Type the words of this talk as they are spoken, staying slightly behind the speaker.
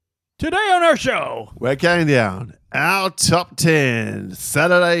Today on our show, we're counting down our top 10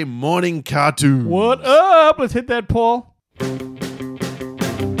 Saturday morning cartoons. What up? Let's hit that, Paul.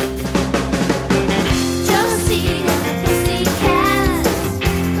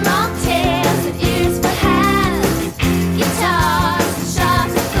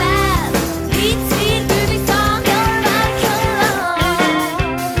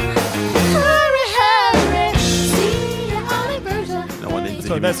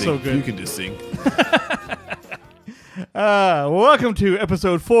 That's so good. You can just sing. Welcome to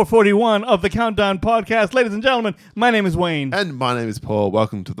episode 441 of the Countdown Podcast. Ladies and gentlemen, my name is Wayne. And my name is Paul.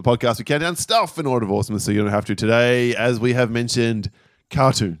 Welcome to the podcast. We count down stuff in order of awesomeness so you don't have to today, as we have mentioned,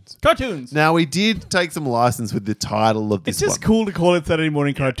 cartoons. Cartoons. Now, we did take some license with the title of this It's just one. cool to call it Saturday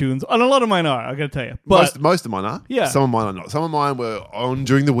morning cartoons. And a lot of mine are, I gotta tell you. But Most of mine are. Yeah. Some of mine are not. Some of mine were on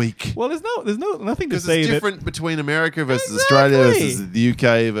during the week. Well, there's nothing to Because say it's that... different between America versus Exactly. Australia versus the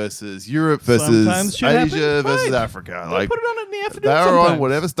UK versus Europe Sometimes versus shit Asia happens, versus right. Africa. They put it on in the afternoon They were sometimes. on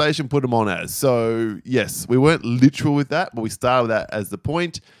whatever station put them on as. So, yes, we weren't literal with that, but we started with that as the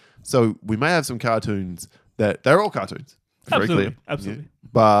point. So, we may have some cartoons that... They're all cartoons. Very Absolutely. clear. Absolutely. Yeah.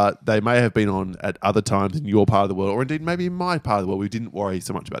 But they may have been on at other times in your part of the world, or indeed maybe in my part of the world. We didn't worry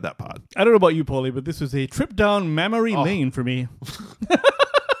so much about that part. I don't know about you, Paulie, but this was a trip down memory lane for me.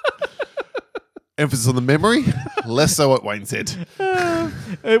 Emphasis on the memory, less so what Wayne said.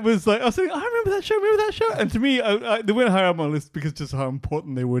 It was like, I was thinking, I remember that show. And to me, they went higher on my list because just how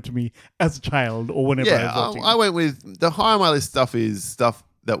important they were to me as a child or whenever I was watching. I went with the high on my list stuff is stuff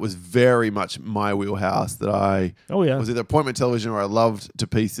that was very much my wheelhouse that I was either appointment television or I loved to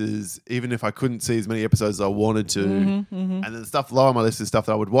pieces, even if I couldn't see as many episodes as I wanted to. And then the stuff low on my list is stuff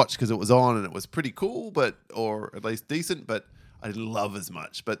that I would watch because it was on and it was pretty cool, or at least decent, but I didn't love as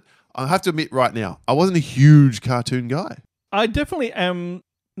much. But I have to admit right now, I wasn't a huge cartoon guy. I definitly am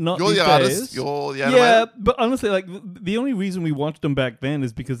not You're these the days. artist. You're the animator. Yeah, but honestly, like the only reason we watched them back then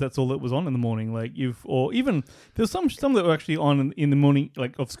is because that's all that was on in the morning. Like or even there's some that were actually on in the morning,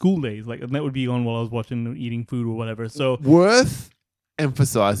 like of school days, like and that would be on while I was watching and eating food or whatever. So worth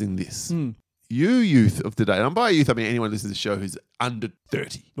emphasizing this. You youth of today, and by youth I mean anyone listening to the show who's under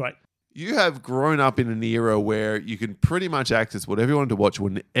 30. Right. You have grown up in an era where you can pretty much access whatever you wanted to watch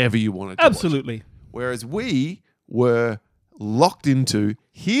whenever you wanted to Absolutely. watch. Whereas we were locked into,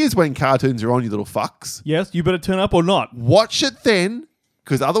 here's when cartoons are on, you little fucks. Yes, you better turn up or not. Watch it then,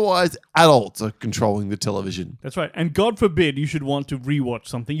 because otherwise adults are controlling the television. That's right. And God forbid you should want to rewatch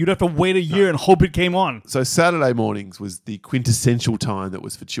something. You'd have to wait a year and hope it came on. So Saturday mornings was the quintessential time that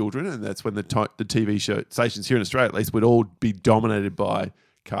was for children, and that's when the TV show stations here in Australia at least would all be dominated by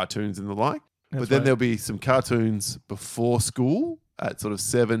cartoons and the like. But then there'll be some cartoons before school at sort of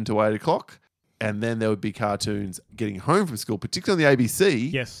 7 to 8 o'clock. And then there would be cartoons getting home from school, particularly on the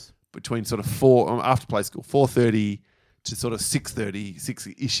ABC. Yes. Between sort of 4 after play school, 4:30 to sort of 6:30,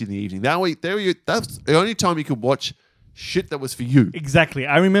 6-ish in the evening. That's the only time you could watch shit that was for you. Exactly.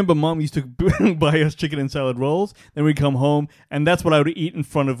 I remember Mom used to buy us chicken and salad rolls. Then we'd come home, and that's what I would eat in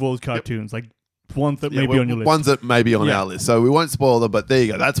front of those cartoons, like ones that may be on your list. Ones that may be on our list. So we won't spoil them, but there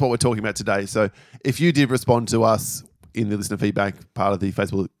you go. That's what we're talking about today. So if you did respond to us in the listener feedback part of the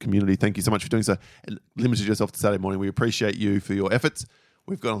Facebook community, thank you so much for doing so. And limited yourself to Saturday morning. We appreciate you for your efforts.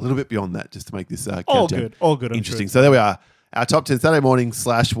 We've gone a little bit beyond that just to make this all countdown good. interesting. So there we are. Our top 10 Saturday morning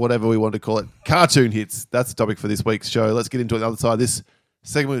 / whatever we want to call it, cartoon hits. That's the topic for this week's show. Let's get into the other side of this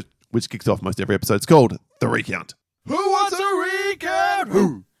segment, which kicks off most every episode. It's called The Recount. Who wants a recount?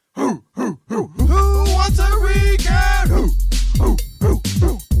 Who wants a recount? Who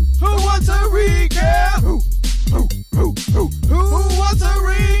wants a recount? Who wants a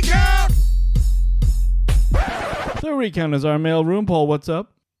recount? The recount is our mail room. Paul, what's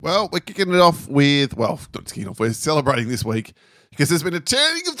up? Well, we're kicking it off with, not kicking off, we're celebrating this week because there's been a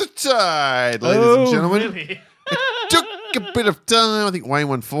turning of the tide, ladies and gentlemen. Really? It took a bit of time. I think Wayne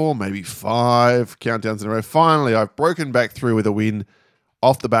won 4, maybe 5 countdowns in a row. Finally, I've broken back through with a win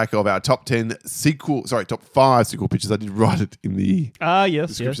off the back of our top 5 sequel pitches. I did write it in the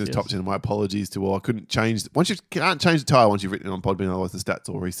description as top 10. My apologies to all. I couldn't change. You can't change the title once you've written it on Podbean, otherwise the stats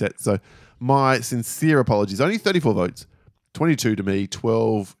will reset. So my sincere apologies. Only 34 votes. 22 to me,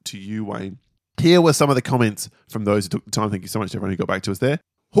 12 to you, Wayne. Here were some of the comments from those who took the time. Thank you so much to everyone who got back to us there.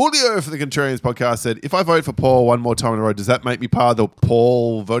 Julio for the Contrarians podcast said, if I vote for Paul one more time in a row, does that make me part of the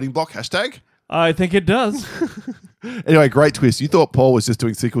Paul voting block? #? I think it does. Anyway, great twist. You thought Paul was just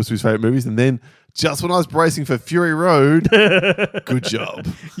doing sequels to his favourite movies, and then just when I was bracing for Fury Road, good job.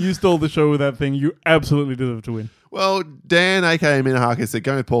 You stole the show with that thing. You absolutely deserve to win. Well, Dan, a.k.a. Minahaka, said,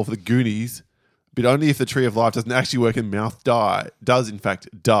 going with Paul for the Goonies, but only if the tree of life doesn't actually work and Mouth does in fact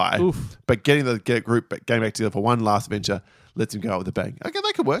die. Oof. But getting the group getting back together for one last adventure lets him go out with a bang. Okay,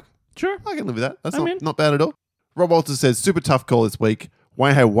 that could work. Sure. I can live with that. That's I'm in. not bad at all. Rob Walters says, super tough call this week.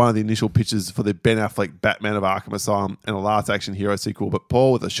 Wayne had one of the initial pitches for the Ben Affleck Batman of Arkham Asylum and a Last Action Hero sequel, but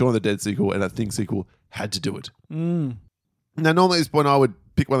Paul with a Shaun of the Dead sequel and a Thing sequel had to do it. Now, normally at this point, I would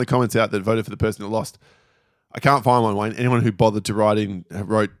pick one of the comments out that voted for the person that lost. I can't find one, Wayne. Anyone who bothered to write in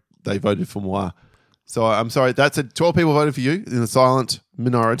wrote they voted for moi. So I'm sorry. That's 12 people voted for you in a silent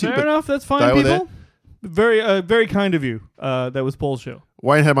minority. Fair but enough. That's fine, they were people. Very kind of you. That was Paul's show.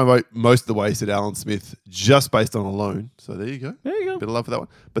 Wayne had my vote most of the way, said Alan Smith, just based on Alone. So there you go. There you go. Bit of love for that one.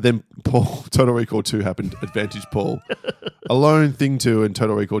 But then Paul, Total Recall 2 happened. Advantage Paul. Alone, Thing 2 and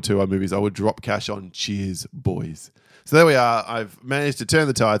Total Recall 2 are movies I would drop cash on. Cheers, boys. So there we are. I've managed to turn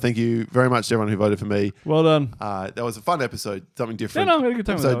the tide. Thank you very much to everyone who voted for me. Well done. That was a fun episode. Something different. Yeah, no, I had a good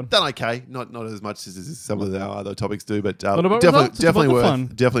time with that one. Done okay. Not as much as some of our other topics do, but What about definitely results? It's about the fun.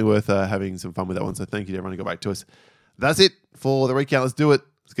 definitely worth having some fun with that one. So thank you to everyone who got back to us. That's it for the recount. Let's do it.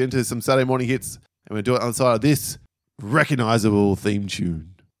 Let's get into some Saturday morning hits, and we'll do it on the side of this recognizable theme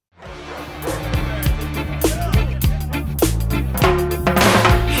tune.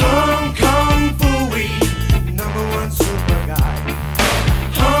 Hong Kong Phooey, #1 super guy.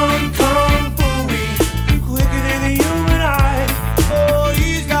 Hong Kong Phooey, quicker than the human eye. Oh,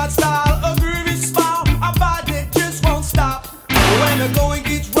 he's got style, a groovy smile, a body that just won't stop. When the going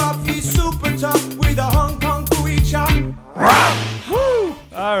gets rough, he's super tough with a Hong Kong Phooey chop. Woo!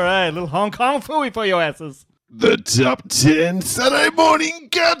 All right, little Hong Kong Phooey for your asses. The top 10 Saturday morning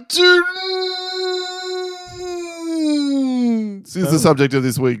cartoons is the subject of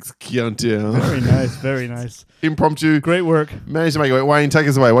this week's countdown. Very nice, very nice. Impromptu. Great work. Managed to make it. Wayne, take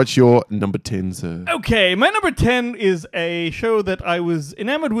us away. What's your number 10, sir? Okay, my number 10 is a show that I was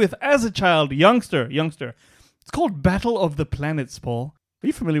enamored with as a child, youngster. It's called Battle of the Planets, Paul. Are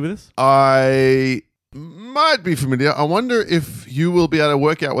you familiar with this? I might be familiar. I wonder if you will be able to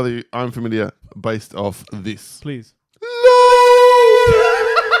work out whether I'm familiar based off this. Please.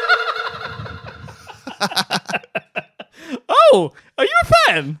 Oh, are you a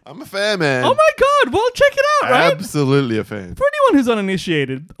fan? I'm a fan, man. Oh my god, well check it out, right? Absolutely a fan. For anyone who's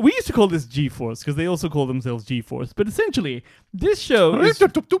uninitiated, we used to call this G-Force because they also call themselves G-Force. But essentially, this show is...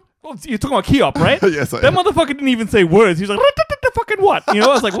 Oh, you're talking about Keop, right? Yes, I That am. motherfucker didn't even say words. He was like, fucking what? You know,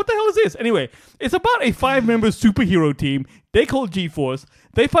 I was like, what the hell is this? Anyway, it's about a 5-member superhero team. They call G-Force.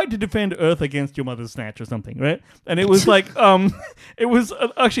 They fight to defend Earth against your mother's snatch or something, right? And it was like, it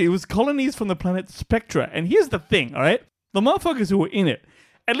was colonies from the planet Spectra. And here's the thing, all right? The motherfuckers who were in it,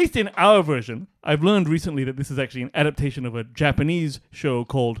 at least in our version, I've learned recently that this is actually an adaptation of a Japanese show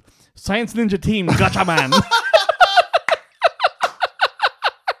called Science Ninja Team Gatchaman.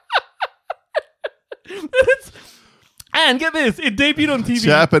 And get this, it debuted on TV.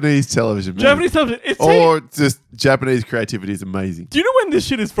 Japanese television, man. Japanese television. It's Or just Japanese creativity is amazing. Do you know when this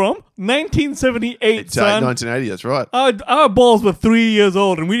shit is from? 1978, It's son. 1980, that's right. Our balls were 3 years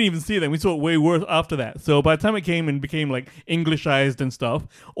old, and we didn't even see them. We saw it way worse after that. So by the time it came and became like Englishized and stuff,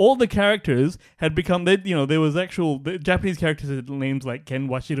 all the characters had become. There was the Japanese characters had names like Ken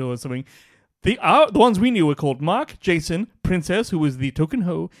Washiro or something. The ones we knew were called Mark, Jason, Princess, who was the token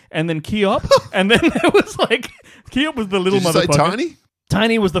hoe, and then Keop, and then there was like Keop was the little Did you say motherfucker. Tiny?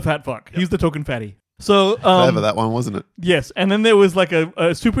 Tiny was the fat fuck. He's the token fatty. So Clever, that one, wasn't it? yes, and then there was like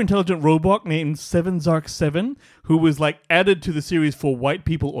a super intelligent robot named Seven Zark 7, who was like added to the series for white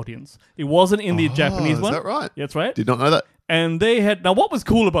people audience. It wasn't in the Japanese is one. that right? That's right. Did not know that. And they had... Now, what was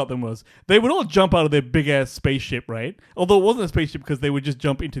cool about them was they would all jump out of their big-ass spaceship, right? Although it wasn't a spaceship because they would just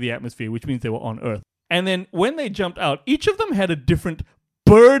jump into the atmosphere, which means they were on Earth. And then when they jumped out, each of them had a different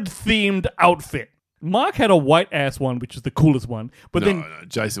bird-themed outfit. Mark had a white-ass one, which is the coolest one. But then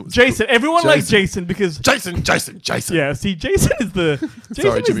Jason was Jason, cool. everyone likes Jason because... Jason. Yeah, see, Jason is the... Jason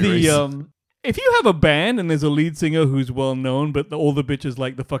Sorry, is Jimmy the... Reese. If you have a band and there's a lead singer who's well known, but all the bitches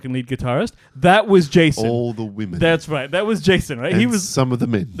like the fucking lead guitarist, that was Jason. All the women. That's right. That was Jason, right? and He was. some of the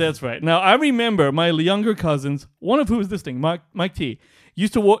men. That's right. Now I remember my younger cousins, one of who was this thing, Mike T,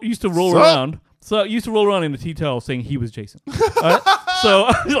 used to roll around. So used to roll around in a tea towel saying he was Jason. All right?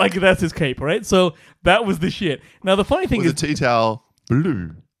 So like that's his cape, right? So that was the shit. Now the funny thing Was is, the tea towel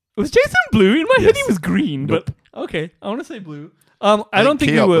blue? was Jason blue? In my head, he Yes. was green. Nope. But okay, I want to say blue. I don't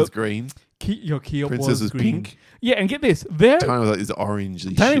think Keop you were. was green. Your Keop Princess was was green. pink. Yeah, and get this, there. Tiny was like this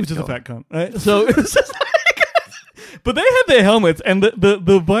orangey Tiny shit was just a colour. fat cunt, right? So it was just like, But they had their helmets, and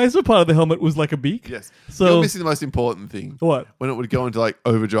the visor part of the helmet was like a beak. Yes. So You're missing the most important thing. What? When it would go into like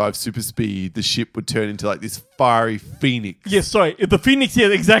overdrive super speed, the ship would turn into like this fiery phoenix. Yes, sorry, the Phoenix. Yeah,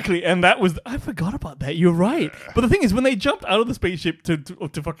 exactly. And that was I forgot about that. You're right. But the thing is, when they jumped out of the spaceship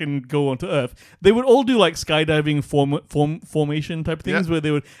to fucking go onto Earth, they would all do like skydiving formation type things Yeah. where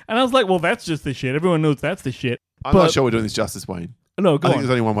they would. And I was like, well, that's just the shit. Everyone knows that's the shit. I'm not sure we're doing this justice, Wayne. No, I go think on, there's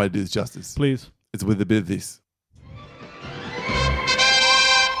only one way to do this justice. please. It's with a bit of this.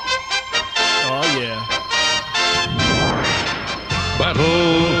 Oh yeah.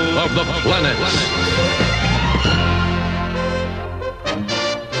 Battle of the Planets.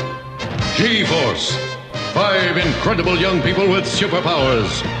 G-Force. 5 incredible young people with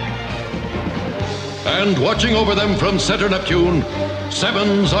superpowers. And watching over them from Center Neptune,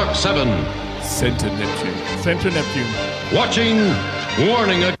 7 Zark 7. Center Neptune. Center Neptune. Watching,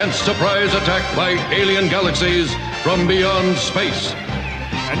 warning against surprise attack by alien galaxies from beyond space.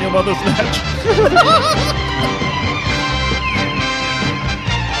 And your mother's snatch.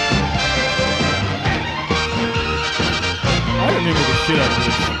 I remember the shit out of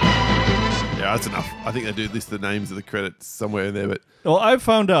this. Yeah, that's enough. I think they do list the names of the credits somewhere in there, but Well, I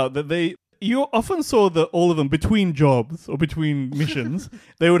found out that you often saw all of them between jobs or between missions.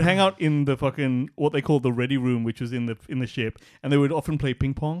 They would hang out in the fucking what they called the ready room, which was in the ship, and they would often play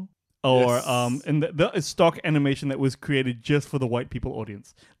ping pong. Or Yes. and that is stock animation that was created just for the white people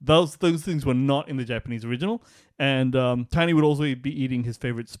audience. Those things were not in the Japanese original. And Tiny would also be eating his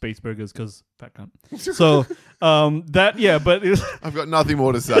favorite space burgers because fat cunt. So but it was, I've got nothing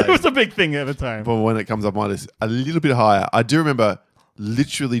more to say. it was a big thing at the time. But when it comes up my list, a little bit higher. I do remember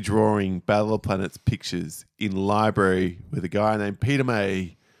literally drawing Battle of Planets pictures in library with a guy named Peter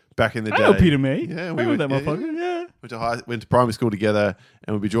May back in the I day. know Peter May. Yeah, I we know would, that motherfucker. Yeah. Went to primary school together,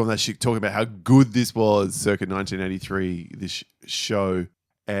 and we'd be drawing that shit, talking about how good this was, circa 1983. This show,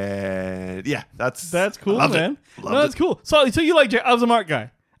 and yeah, that's Cool, loved man. It. No, Loved that's cool. So you like I was a Mark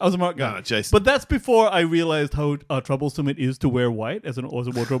guy. No, Jason. But that's before I realized how troublesome it is to wear white as a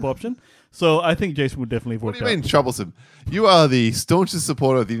wardrobe option. So I think Jason would definitely have What worked do you mean out. troublesome? You are the staunchest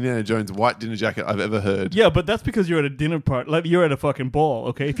supporter of the Indiana Jones white dinner jacket I've ever heard. Yeah, but that's because you're at a dinner party. Like you're at a fucking ball,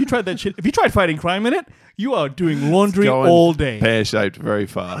 okay? If you tried that shit, if you tried fighting crime in it, you are doing laundry Going all day. Pear-shaped very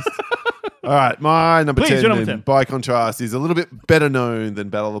fast. All right, my number Please, 10, your number then, 10. by contrast, is a little bit better known than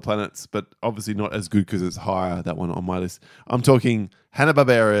Battle of the Planets, but obviously not as good because it's higher, that one on my list. I'm talking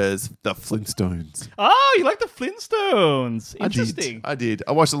Hanna-Barbera's The Flintstones. Oh, you like the Flintstones. Interesting. I did.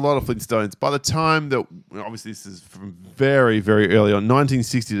 I watched a lot of Flintstones. By the time that, obviously this is from very, very early on,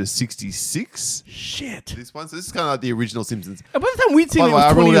 1960 to 66, Shit. this one. So this is kind of like the original Simpsons. And by the time we'd seen By it, the it way,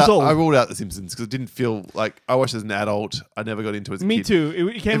 was 20 years old. I ruled out The Simpsons because it didn't feel like I watched it as an adult. I never got into it as a Me kid. too.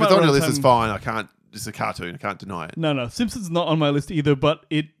 It If came it's out on your around list, time- it's fine. I can't. It's a cartoon. I can't deny it. No, Simpsons not on my list either, but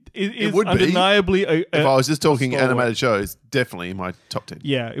it is would be undeniably If I was just talking stalwart. animated shows, definitely in my top 10.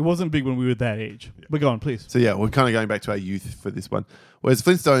 Yeah, it wasn't big when we were that age. But go on, please. So yeah, we're kind of going back to our youth for this one. Whereas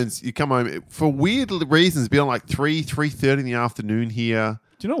Flintstones, you come home for weird reasons, be on like 3:30 in the afternoon here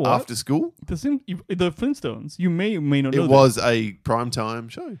Do you know what? after school. The Flintstones, you may or may not know It this. was a primetime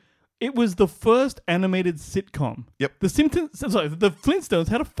show. It was the first animated sitcom. Yep. The Flintstones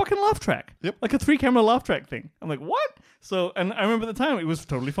had a fucking laugh track. Yep. Like a 3-camera laugh track thing. I'm like, what? So, and I remember at the time it was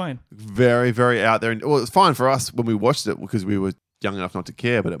totally fine. Very, very out there. And well, it was fine for us when we watched it because we were young enough not to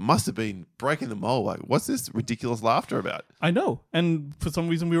care, but it must have been breaking the mold. Like, what's this ridiculous laughter about? I know. And for some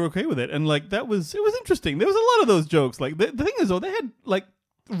reason we were okay with it. And like it was interesting. There was a lot of those jokes. Like the thing is though, they had like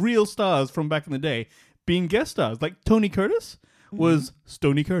real stars from back in the day being guest stars. Like Tony Curtis was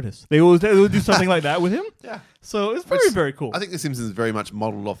Stony Curtis. They would do something like that with him. Yeah. So it's very, very cool. I think The Simpsons is very much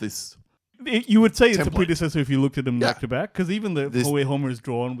modeled off this. You would say it's a template. predecessor if you looked at them Yeah. back to back, because even the This- way Homer is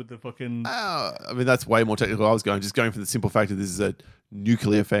drawn with the fucking I mean, that's way more technical. I was just going for the simple fact that this is a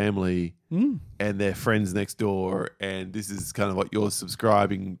nuclear family and their friends next door, and this is kind of what you're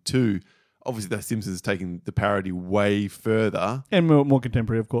subscribing to. Obviously, The Simpsons is taking the parody way further. and more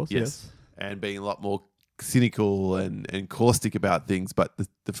contemporary, of course. Yes. And being a lot more cynical and caustic about things. But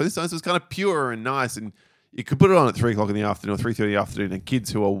the Flintstones was kind of pure and nice, and you could put it on at 3 o'clock in the afternoon or 3:30 in the afternoon, and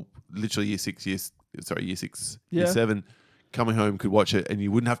kids who are literally year 6, year 7, coming home could watch it, and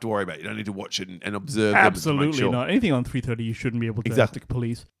you wouldn't have to worry about it. You don't need to watch it and observe them to make Absolutely sure. not. Anything on 3:30, you shouldn't be able to Exactly. ask the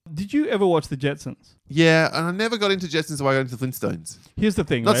police. Did you ever watch the Jetsons? Yeah, and I never got into Jetsons the way I got into the Flintstones. Here's the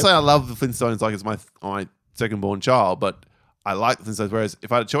thing, Not right? to say I love the Flintstones like it's my second-born child, but I like the Flintstones. Whereas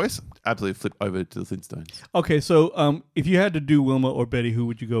if I had a choice, absolutely flip over to the Flintstones. Okay, so if you had to do Wilma or Betty, who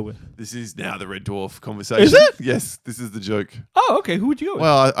would you go with? This is now the Red Dwarf conversation. Is it? Yes, this is the joke. Oh, okay. Who would you go with?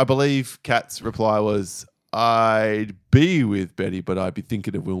 Well, I believe Kat's reply was, I'd be with Betty, but I'd be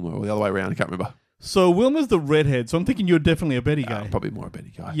thinking of Wilma, or the other way around. I can't remember. So Wilma's the redhead, so I'm thinking you're definitely a Betty guy. Probably more a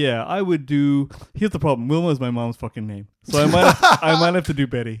Betty guy. Yeah, I would do. Here's the problem: Wilma is my mom's fucking name, so I might have to do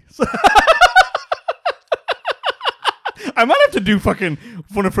Betty. So I might have to do fucking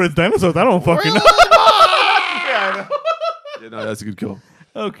one of Fred's dinosaurs. I don't fucking know. Yeah, no, that's a good call.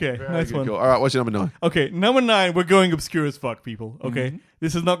 Okay, nice Good one. call. All right, what's your number 9? Okay, number 9, we're going obscure as fuck, people. Okay,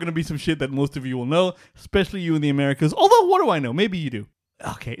 this is not going to be some shit that most of you will know, especially you in the Americas. Although, what do I know? Maybe you do.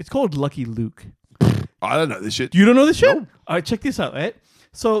 Okay, it's called Lucky Luke. I don't know this shit. You don't know this shit? All right, check this out, right?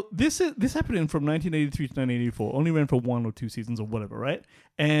 So this happened from 1983 to 1984. Only ran for 1 or 2 seasons or whatever, right?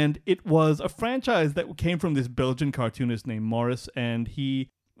 And it was a franchise that came from this Belgian cartoonist named Morris, and he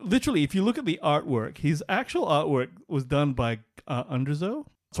literally, if you look at the artwork, his actual artwork was done by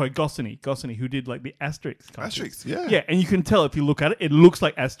Goscinny, who did like the Asterix cartoons. Asterix, yeah. Yeah, and you can tell if you look at it, it looks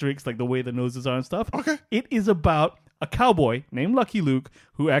like Asterix, like the way the noses are and stuff. Okay. It is about a cowboy named Lucky Luke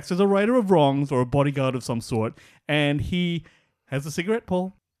who acts as a righter of wrongs or a bodyguard of some sort, and he has a cigarette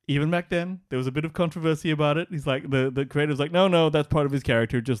pull. Even back then, there was a bit of controversy about it. He's like, the creator's like, no, that's part of his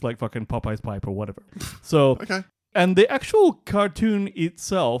character, just like fucking Popeye's pipe or whatever. So, Okay. and the actual cartoon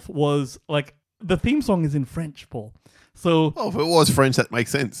itself was like, the theme song is in French, Paul. So, Oh, if it was French, that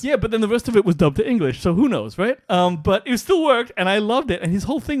makes sense. yeah, but then the rest of it was dubbed to English, so who knows, right? But it still worked, and I loved it. And his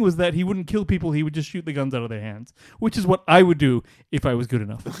whole thing was that he wouldn't kill people; he would just shoot the guns out of their hands, which is what I would do if I was good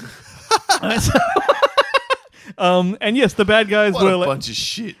enough. And yes, the bad guys What were a like, bunch of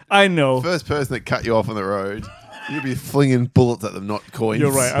shit. I know. First person that cut you off on the road, you'd be flinging bullets at them, not coins.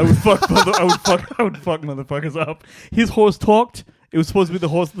 You're right. I would fuck motherfuckers up. His horse talked. It was supposed to be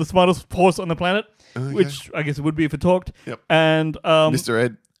the smartest horse on the planet, which I guess it would be if it talked. Yep. And Mr.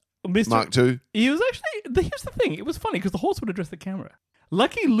 Ed, Mark II. He was actually. Here's the thing. It was funny because the horse would address the camera.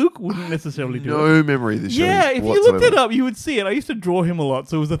 Lucky Luke wouldn't necessarily do it. No memory of this show. Yeah, if you whatsoever. looked it up, you would see it. I used to draw him a lot,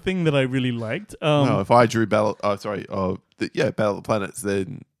 so it was a thing that I really liked. No, if I drew Battle of the Planets,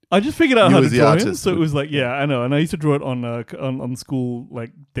 then I just figured out You how to as the draw him, artist so it would- was like, yeah, I know, and I used to draw it on school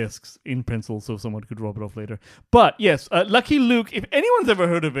like desks in pencil, so someone could rub it off later. But yes, Lucky Luke. If anyone's ever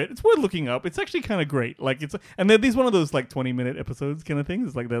heard of it, it's worth looking up. It's actually kind of great. Like and then these one of those like 20-minute episodes kind of things.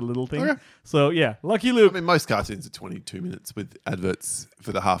 It's like that little thing. Okay. So yeah, Lucky Luke. I mean, most cartoons are 22 minutes with adverts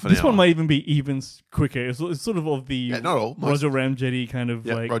for the half an This hour. one might even be even quicker. It's sort of the Yeah, not all. Most. Roger Ramjetti kind of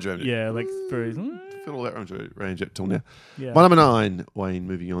Yeah, like Roger Ramjetti. yeah, like very. Fit all that range up till now. Yeah. My number 9, Wayne,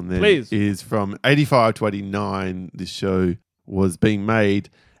 moving on there, Please. is from 85 to 89. This show was being made,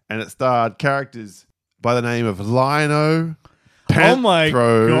 and it starred characters by the name of Lion-O, Oh my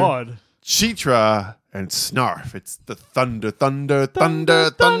Panthro, god! Chitra, and Snarf. It's the Thunder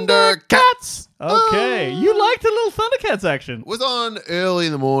Cats. Okay, you liked a little Thundercats action. Was on early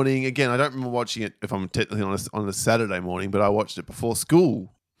in the morning. Again, I don't remember watching it, if I'm technically honest, on a Saturday morning, but I watched it before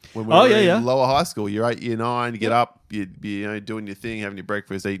school. When we were in lower high school, year 8, year 9, you get up, you'd be doing your thing, having your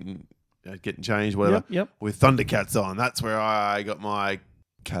breakfast, eating, getting changed, whatever. Yep. With Thundercats on. That's where I got my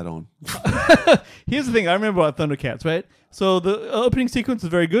cat on. Here's the thing I remember about Thundercats, right? So the opening sequence is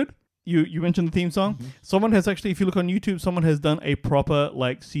very good. You mentioned the theme song. Mm-hmm. Someone has actually, if you look on YouTube, someone has done a proper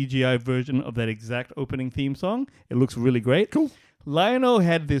like CGI version of that exact opening theme song. It looks really great. Cool. Lion-O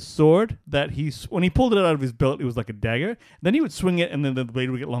had this sword that when he pulled it out of his belt, it was like a dagger. Then he would swing it, and then the blade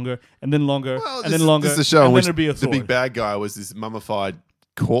would get longer, and then longer, Well, and then longer, This is the show in and then which it'd be a the sword. big bad guy was this mummified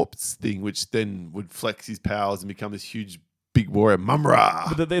corpse thing, which then would flex his powers and become this huge big warrior.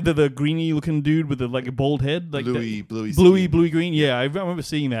 Mumra! But the greeny looking dude with like a bald head, like Bluey green. Yeah, I remember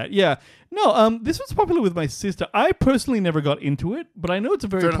seeing that. Yeah, no, this was popular with my sister. I personally never got into it, but I know it's a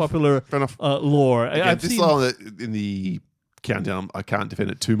very Fair enough. popular Fair enough. lore. Again, I've this seen song in the countdown, I can't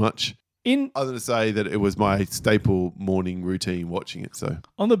defend it too much, in other than to say that it was my staple morning routine watching it. So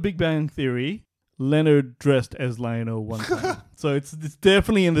on The Big Bang Theory, Leonard dressed as Lion-O one time, so it's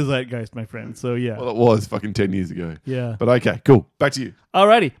definitely in the zeitgeist, my friend. So yeah, well, it was fucking 10 years ago. yeah. But okay, cool. Back to you.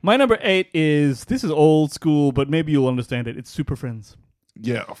 Alrighty, my number 8 is this is old school, but maybe you'll understand it. It's Super Friends,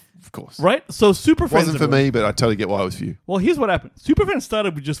 Yeah, of course. right? So Super Friends Wasn't for everyone. me, but I totally get why it was for you. Well, here's what happened. Super Friends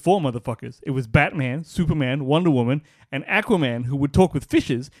started with just 4 motherfuckers. It was Batman, Superman, Wonder Woman, and Aquaman, who would talk with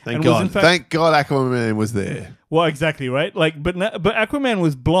fishes. Thank and God. Was in fact, Thank God Aquaman was there. well, exactly right. Like, but Aquaman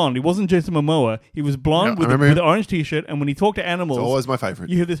was blonde. He wasn't Jason Momoa. He was blonde Yeah, I with remember an him. orange T-shirt. And when he talked to animals, It's always my favorite.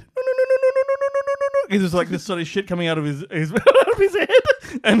 you hear this. There's like this sort of shit coming out of his out of his head,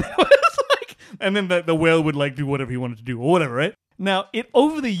 and it was like, and then the whale would like do whatever he wanted to do or whatever, right? Now, it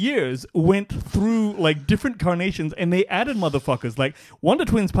over the years went through like different carnations, and they added motherfuckers like Wonder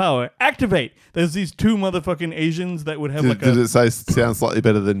Twins power activate. There's these 2 motherfucking Asians that would have like Did it say sound slightly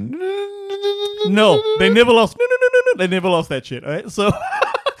better than? No, they never lost. No. They never lost that shit. All right. So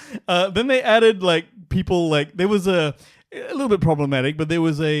then they added like people like there was a little bit problematic, but there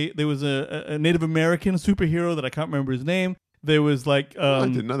was a Native American superhero that I can't remember his name. There was like I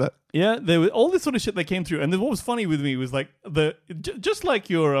didn't know that. yeah, there was all this sort of shit that came through. And then what was funny with me was like just like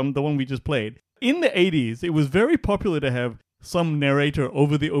your the one we just played in the 80s, it was very popular to have some narrator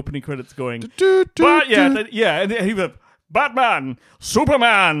over the opening credits going, but yeah, and he was like, Batman,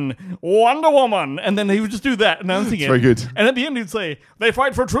 Superman, Wonder Woman, and then he would just do that, announcing it. Very good. And at the end he'd say, they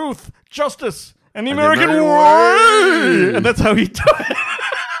fight for truth, justice, and the American way. And that's how he did it.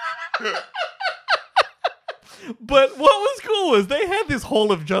 But what was cool was they had this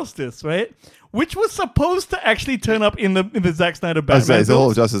Hall of Justice, right? Which was supposed to actually turn up in the Zack Snyder Batman. Is the Hall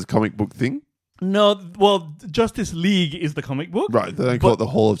of Justice a comic book thing? No, well, Justice League is the comic book. Right, they don't call it the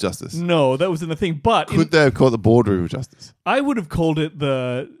Hall of Justice. No, that was in the thing. But Could they have called it the Boardroom of Justice? I would have called it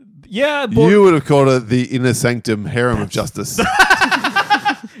You would have called it the Inner Sanctum Harem of Justice.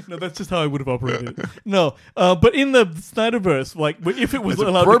 No, that's just how I would have operated. No, but in the Snyderverse, like if it was It's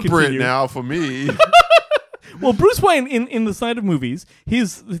allowed to appropriate continue. now for me. Well, Bruce Wayne in the Snyder movies,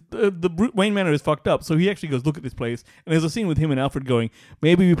 the Wayne Manor is fucked up. So he actually goes, look at this place, and there's a scene with him and Alfred going,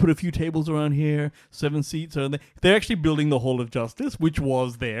 maybe we put a few tables around here, 7 seats around there. They're actually building the Hall of Justice, which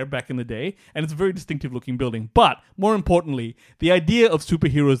was there back in the day, and it's a very distinctive looking building. But more importantly, the idea of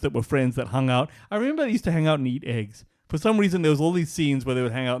superheroes that were friends that hung out. I remember they used to hang out and eat eggs. For some reason, there was all these scenes where they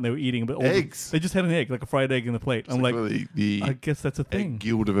would hang out and they were eating, but Eggs? They just had an egg, like a fried egg in the plate. I'm like, the I guess that's a thing. Egg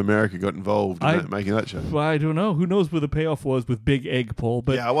Guild of America got involved in making that show. Well, I don't know. Who knows where the payoff was with Big Egg, Paul?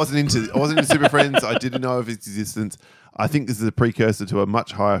 But Yeah, I wasn't into Super Friends. I didn't know of its existence. I think this is a precursor to a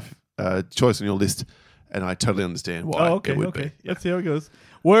much higher choice on your list, and I totally understand why. Oh, okay, it would okay. be. Let's see how it goes.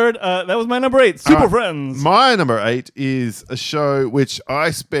 Word, that was my number 8, Super Friends. My number 8 is a show which I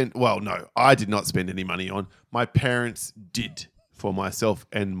did not spend any money on. My parents did for myself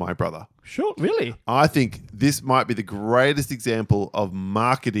and my brother. Sure, really? I think this might be the greatest example of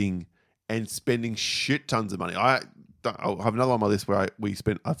marketing and spending shit tons of money. I'll have another one on my list where we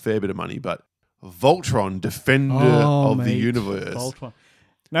spent a fair bit of money, but Voltron, Defender of the Universe. Voltron.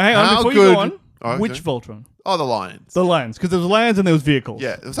 Now, hang on, How before you good- go on, Oh, okay. which Voltron? Oh, the Lions. The Lions, because there was Lions and there was vehicles.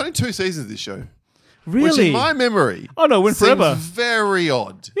 Yeah, there was only 2 seasons of this show. Really? Which in my memory Oh, no, it went seems forever. very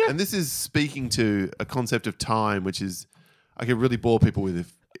odd. Yeah. And this is speaking to a concept of time, which is I could really bore people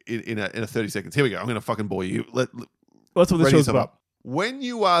with in a 30 seconds. Here we go. I'm going to fucking bore you. That's what the Ready show's yourself about. up. When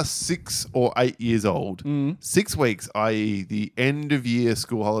you are 6 or 8 years old, 6 weeks, i.e. the end of year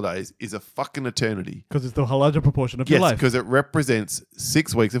school holidays, is a fucking eternity. Because it's the larger proportion of your Yes, life. because it represents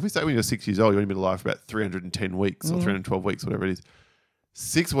 6 weeks. If we say when you're 6 years old, you've only been alive for about 310 weeks or 312 weeks, whatever it is.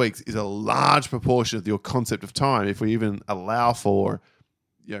 6 weeks is a large proportion of your concept of time if we even allow for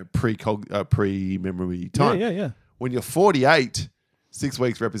pre-memory time. Yeah. When you're 48, 6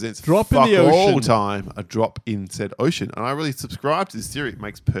 weeks represents Drop in fuck the all ocean. time, a drop in said ocean. And I really subscribe to this theory. It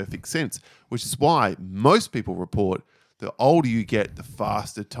makes perfect sense, which is why most people report the older you get, the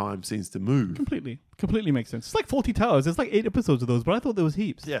faster time seems to move. Completely makes sense. It's like 40 Towers. There's like 8 episodes of those, but I thought there was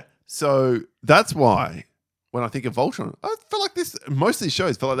heaps. Yeah. So that's why when I think of Voltron, I feel like most of these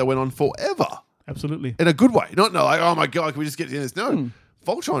shows felt like they went on forever. Absolutely. In a good way. Not like, oh my God, can we just get to this? No.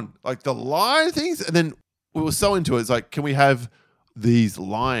 Voltron, like the lion things, and then we were so into it, it's like, can we have these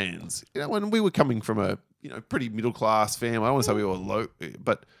lions? When we were coming from a pretty middle class family, I don't want to say we were low,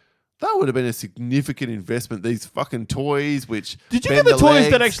 but that would have been a significant investment. These fucking toys, which Did you bend get the toys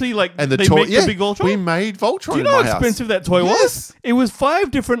legs that actually and the they toy, make the big Voltron? We made Voltron. Do you know in my how expensive that toy Yes. was? It was 5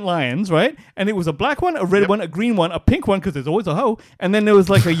 different lions, right? And it was a black one, a red one, a green one, a pink one, because there's always a hoe, and then there was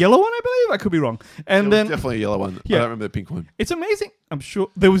like a yellow one, I believe. I could be wrong. And then definitely a yellow one. Yeah. I don't remember the pink one. it's amazing. I'm sure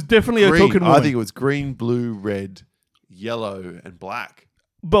there was definitely Green. a token woman. I think it was green, blue, red, yellow, and black.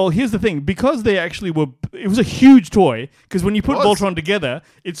 Well, here's the thing. Because they actually were... It was a huge toy, because when you put It was. Voltron together,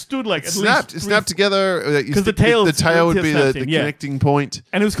 it stood like It snapped together. 'Cause the tail would be snaps the in, yeah. connecting point.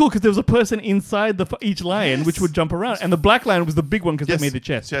 And it was cool because there was a person inside each lion Yes. which would jump around. And the black lion was the big one because Yes. they made the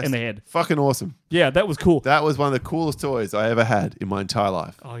chest and the head. Fucking awesome. Yeah, that was cool. That was one of the coolest toys I ever had in my entire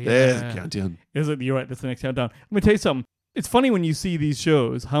life. Oh, There's yeah. the countdown. You're right. That's the next countdown. Let me tell you something. It's funny when you see these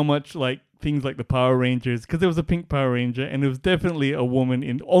shows how much like things like the Power Rangers, because there was a pink Power Ranger and there was definitely a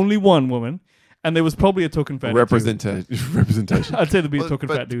woman only one woman, and there was probably a token fat dude. Representation. I'd say there'd be a But- token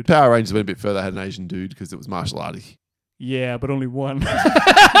but fat dude. Power Rangers went a bit further, had an Asian dude because it was martial arty. Yeah, but only one.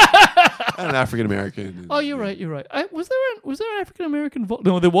 an African American. Oh, you're right. You're right. Was there an African American?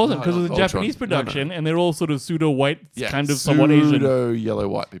 No, there wasn't because it was a Voltron. Japanese No, no. production, and they're all sort of pseudo white, Yeah, kind of somewhat Asian. pseudo yellow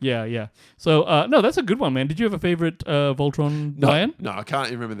white people. Yeah, yeah. So no, that's a good one, man. Did you have a favorite Voltron lion? No, I can't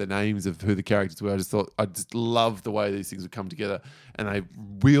even remember the names of who the characters were. I just love the way these things would come together, and they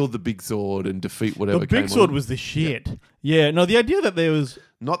wield the big sword and defeat whatever. The big came sword on. was the shit. Yeah. No, the idea that there was.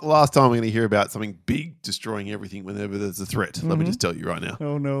 Not the last time we're going to hear about something big destroying everything whenever there's a threat. Let Mm-hmm. me just tell you right now.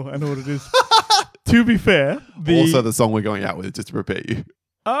 Oh no, I know what it is. To be fair, Also, the song we're going out with, just to prepare you.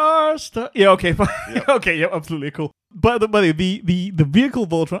 Yeah, okay, fine. Okay, yeah, absolutely cool. But the vehicle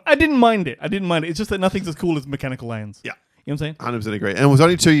Voltron, I didn't mind it. It's just that nothing's as cool as Mechanical Lions. Yeah. You know what I'm saying? 100% agree. And it was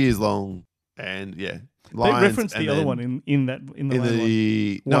only 2 years long. And yeah, They referenced the other one in the Lion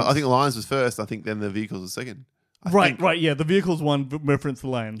one. No, Once. I think Lions was first. I think then the Vehicles was second. I Right, think. right, yeah. The vehicles one referenced the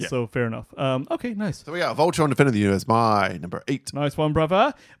Lions, Yeah. so fair enough. Okay, nice. So we got Voltron Defender of the Universe, my number 8. Nice one,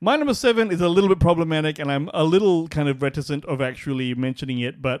 brother. My number 7 is a little bit problematic, and I'm a little kind of reticent of actually mentioning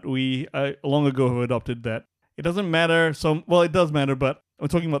it, but we long ago have adopted that. It doesn't matter. Well, it does matter, but we're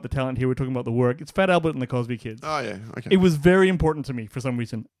talking about the talent here. We're talking about the work. It's Fat Albert and the Cosby Kids. Oh, yeah. Okay. It was very important to me for some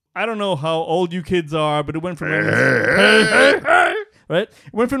reason. I don't know how old you kids are, but it went from right? It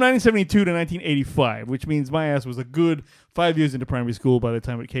went from 1972 to 1985, which means my ass was a good 5 years into primary school by the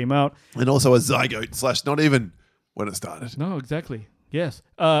time it came out. And also a zygote / not even when it started. No, exactly. Yes.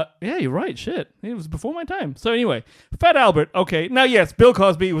 Yeah, you're right. Shit. It was before my time. So anyway, Fat Albert. Okay. Now, yes, Bill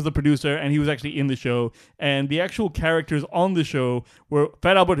Cosby was the producer, and he was actually in the show. And the actual characters on the show were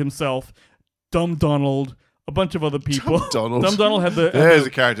Fat Albert himself, Dumb Donald, a bunch of other people. Donald. Dumb Donald had the... There's a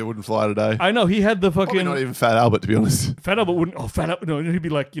character that wouldn't fly today. I know. He had the Probably fucking... not even Fat Albert, to be honest. Fat Albert wouldn't... Oh, Fat Albert... No, he'd be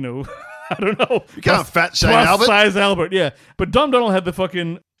like, you know... I don't know. You can't fat shame Plus Albert. size Albert, yeah. But Dumb Donald had the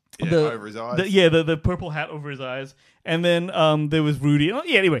fucking... Yeah, over his eyes. The purple hat over his eyes. And then there was Rudy.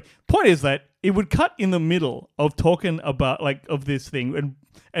 Yeah, anyway. Point is that it would cut in the middle of talking about, like, of this thing.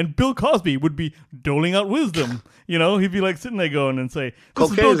 And Bill Cosby would be doling out wisdom. You know? He'd be, like, sitting there going and say...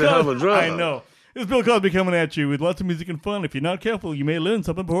 This is Bill Cocaine's a hell of a Cosby. drug. I know. This is Bill Cosby coming at you with lots of music and fun. If you're not careful, you may learn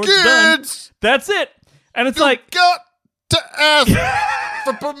something before it's done. Kids! That's it. And it's You like... got to ask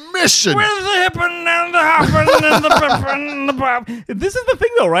for permission. Where's the hippin' and the hoppin' and the pippin' and the pop? This is the thing,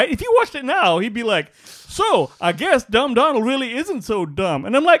 though, right? If you watched it now, he'd be like, so, I guess Dumb Donald really isn't so dumb.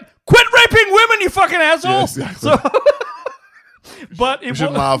 And I'm like, quit raping women, you fucking asshole! Yeah, exactly. So, but We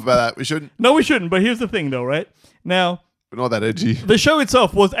shouldn't laugh about that. We shouldn't. No, we shouldn't. But here's the thing, though, right? Now, We're not that edgy. the show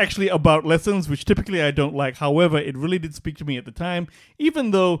itself was actually about lessons, which typically I don't like. However, it really did speak to me at the time,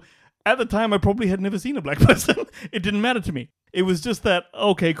 even though at the time I probably had never seen a black person. It didn't matter to me. It was just that,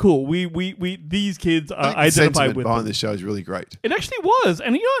 okay, cool. We these kids are I think the identified sentiment with behind them. this show is really great. It actually was.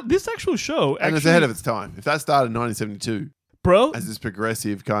 And you know what? This actual show And it's actually, ahead of its time. If that started in 1972 bro, as this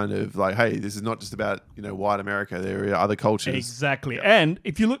progressive kind of like, hey, this is not just about, white America. There are other cultures. exactly. And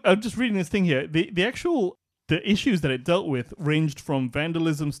if you look, I'm just reading this thing here. The issues that it dealt with ranged from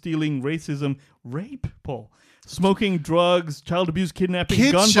vandalism, stealing, racism, rape, Paul, smoking, drugs, child abuse, kidnapping,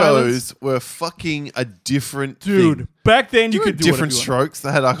 Kids gun shows violence. were fucking a different Dude, thing. back then you Do could do different whatever you want. strokes.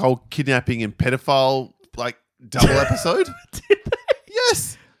 They had a whole kidnapping and pedophile like double episode.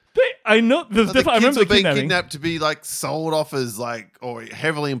 Yes. I know. There's So the different. I kids remember were the being kidnapping. kidnapped to be like sold off as like, or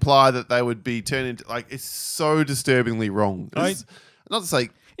heavily imply that they would be turned into like. It's so disturbingly wrong. It's, not to say.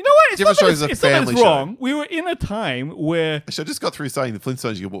 You know what? It's Different not that Strokes is a it's not that family it's show. wrong. We were in a time where, Actually, I just got through saying the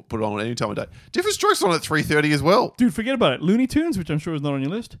Flintstones you can put it on at any time of day. Different Strokes on at 3:30 as well. dude, forget about it. Looney Tunes, which I'm sure is not on your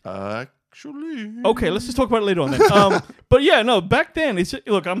list. Actually, Okay, let's just talk about it later on then. But yeah, no, back then, it's just,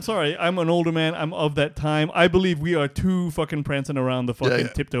 look, I'm sorry. I'm an older man. I'm of that time. I believe we are too fucking prancing around the fucking Yeah.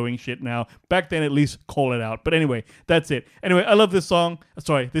 tiptoeing shit now. Back then, at least call it out. But anyway, that's it. Anyway, I love this song.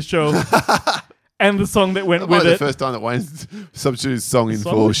 Sorry, this show. And the song that went that might with be the it. first time that Wayne's substituted his song in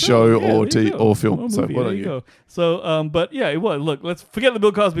Song for or show Yeah, or there you go. or film. Or So movie, what there are you you? go. So, but yeah, it was. Look, let's forget the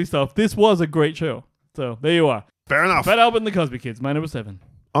Bill Cosby stuff. This was a great show. So there you are. Fair enough. Fat Albert and the Cosby Kids. My number 7.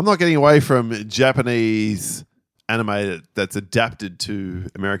 I'm not getting away from Japanese anime that's adapted to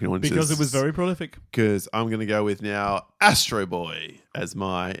American audiences Because it was very prolific. Because I'm going to go with now Astro Boy as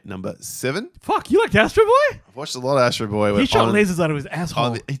my number 7. Fuck, you liked Astro Boy? I've watched a lot of Astro Boy. He shot on- lasers out of his asshole.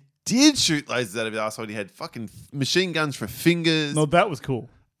 on the- he did shoot lasers out of his asshole. He had fucking machine guns for fingers. No, that was cool.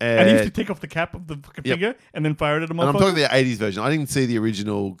 And he used to take off the cap of the fucking Yep. finger and then fire it at a And I'm motherfucker. talking the 80s version. I didn't see the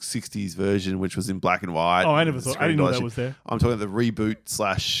original 60s version, which was in black and white. Oh, I never and saw. I screen didn't know that shit. was there. I'm talking the reboot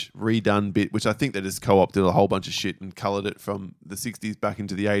 / redone bit, which I think they just co-opted a whole bunch of shit and coloured it from the 60s back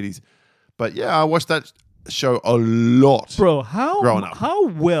into the 80s. But yeah, I watched that show a lot. Bro, Growing up. how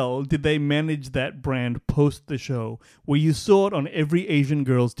well did they manage that brand post the show where you saw it on every Asian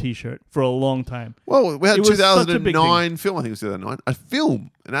girl's t-shirt for a long time? Well, we had It was such a big 2009 film. I think it was 2009. A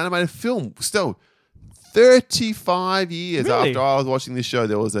film, an animated film. Still, 35 years Really? after I was watching this show,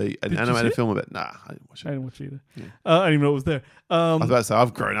 there was an you see animated it? film about. Nah, I didn't watch it. I didn't watch it either. I didn't even know it was there. I was about to say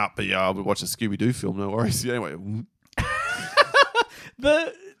I've grown up, but yeah, I would watch a Scooby Doo film. No worries. Anyway,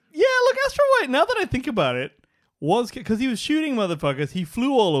 Look, Astro Boy, now that I think about it, was because he was shooting motherfuckers. He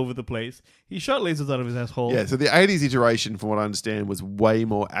flew all over the place. He shot lasers out of his asshole. yeah. So the 80s iteration, from what I understand, was way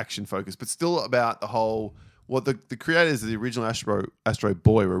more action focused, but still about the whole. What the creators of the original Astro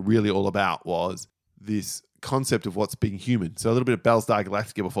Boy were really all about was this concept of what's being human. So a little bit of Battlestar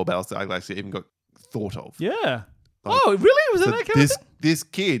Galactica before Battlestar Galactica even got thought of. Yeah. Like, Oh, really? Was So that kind of thing? this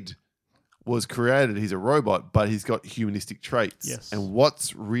kid was created. He's a robot, but he's got humanistic traits. Yes. And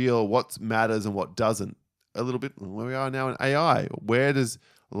what's real, what matters, and what doesn't. A little bit where we are now in AI. Where does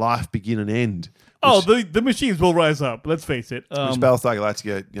life begin and end? Oh, the machines will rise up. Let's face it. Which Battlestar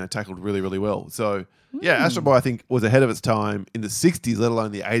Galactica, tackled really, really well. So yeah, Astro Boy I think was ahead of its time in the 60s, let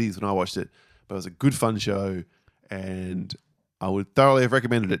alone the 80s when I watched it. But it was a good fun show, and I would thoroughly have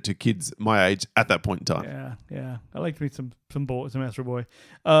recommended it to kids my age at that point in time. Yeah. I like to read some Astro Boy.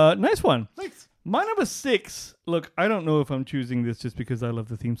 Nice one. Thanks. My number 6. Look, I don't know if I'm choosing this just because I love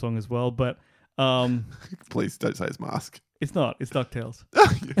the theme song as well, but Please don't say it's Mask. it's not. It's DuckTales.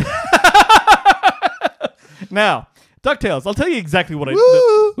 Now, DuckTales. I'll tell you exactly what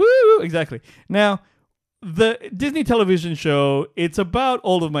Woo! Exactly. Now, the Disney television show, it's about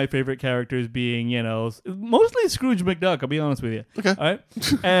all of my favorite characters being, mostly Scrooge McDuck, I'll be honest with you. Okay. All right?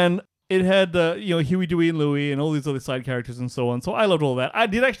 And it had, Huey, Dewey, and Louie and all these other side characters and so on. So I loved all that. I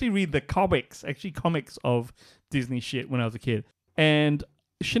did actually read the comics of Disney shit when I was a kid. And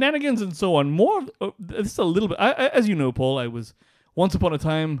shenanigans and so on. More, this is a little bit, as you know, Paul, I was once upon a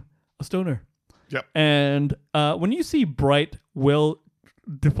time a stoner. Yep. And when you see bright,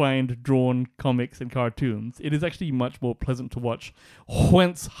 well-defined, drawn comics and cartoons, it is actually much more pleasant to watch.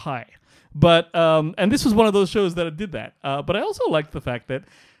 Whence high. But and this was one of those shows that did that. But I also liked the fact that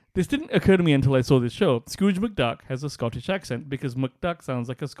this didn't occur to me until I saw this show. Scrooge McDuck has a Scottish accent because McDuck sounds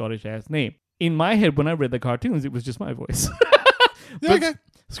like a Scottish-ass name. In my head, when I read the cartoons, it was just my voice. Yeah, okay.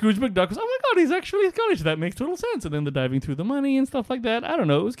 Scrooge McDuck was, oh my God, he's actually Scottish. That makes total sense. And then the diving through the money and stuff like that. I don't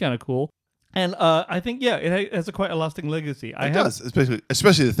know. It was kind of cool. And I think, it has quite a lasting legacy. It does,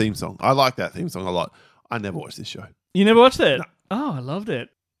 especially the theme song. I like that theme song a lot. I never watched this show. You never watched it? No. Oh, I loved it.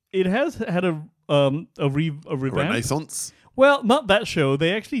 It has had a revamp. Renaissance. Well, not that show.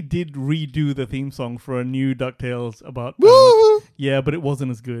 They actually did redo the theme song for a new DuckTales about... Woo! yeah, but it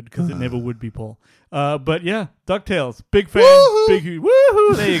wasn't as good because it never would be, Paul. But yeah, DuckTales. Big fan. Woohoo! Big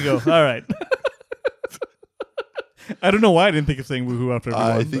woohoo. There you go. All right. I don't know why I didn't think of saying woohoo after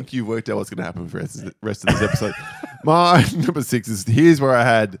everyone. I think you worked out what's going to happen for the rest of this episode. My number 6 is, here's where I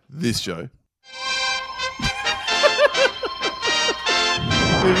had this show.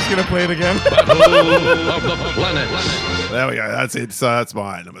 We're just going to play it again. Battle of the Planets. There we go. That's it. So that's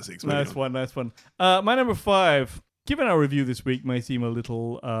my number 6. Nice one. My number 5. Given our review this week may seem a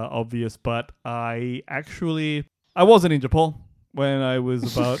little obvious, but I was a ninja, Paul, when I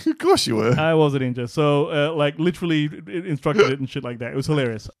was about... Of course you were. I was a ninja. So, literally instructed it and shit like that. It was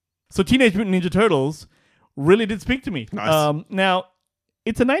hilarious. So, Teenage Mutant Ninja Turtles really did speak to me. Nice. Now,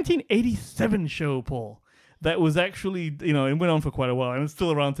 it's a 1987 show, Paul, that was actually, it went on for quite a while, and it's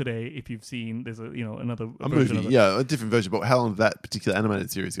still around today. If you've seen, there's another A version movie. of it. Yeah, a different version. But how long did that particular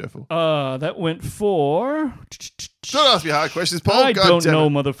animated series go for? That went for... Don't ask me hard questions, Paul. I God don't damn know, it.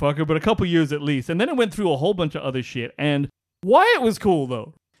 motherfucker, but a couple years at least. And then it went through a whole bunch of other shit. And why it was cool,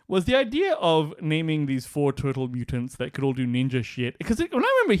 though, was the idea of naming these 4 turtle mutants that could all do ninja shit. Because when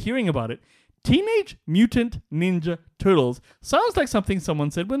I remember hearing about it, Teenage Mutant Ninja Turtles sounds like something someone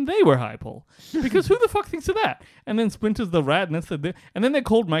said when they were high, Paul. Because who the fuck thinks of that? And then Splinter's the rat, and then they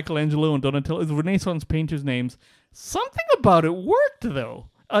called Michelangelo and Donatello as Renaissance painters' names. Something about it worked, though.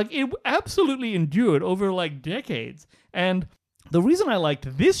 It absolutely endured over decades. And the reason I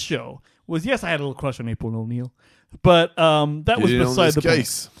liked this show was, yes, I had a little crush on April O'Neil, but that was In beside this the point.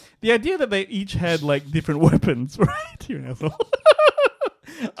 case. The idea that they each had different weapons, right? You're an asshole.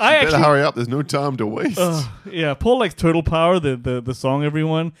 Better hurry up. There's no time to waste. Yeah, Paul likes Turtle Power, the song,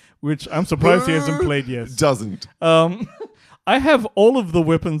 everyone, which I'm surprised he hasn't played yet. Doesn't. I have all of the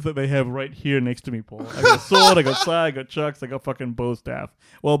weapons that they have right here next to me, Paul. I got a sword, I got sai, I got chucks, I got fucking bow staff.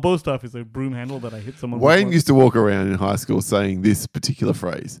 Well, bow staff is a broom handle that I hit someone with. Wayne once. used to walk around in high school saying this particular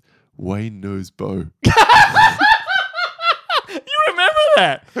phrase. Wayne knows bow. You remember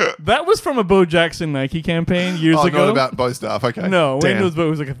that? That was from a Bo Jackson Nike campaign years Oh, ago. not about Bo stuff. Okay. No, Damn. Windows Bo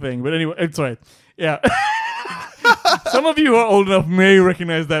was like a thing. But anyway, it's right. Yeah. Some of you who are old enough may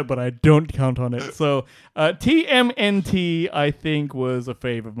recognize that, but I don't count on it. So TMNT, I think, was a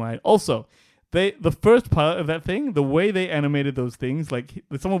fave of mine. Also, the first part of that thing, the way they animated those things, like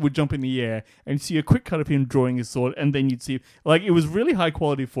someone would jump in the air and you'd see a quick cut of him drawing his sword, and then you'd see, like, it was really high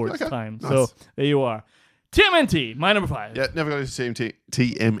quality for its Okay, time. nice. So there you are. TMNT, my number 5. Yeah, never got to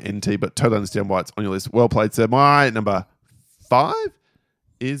TMNT, but totally understand why it's on your list. Well played, sir. My number 5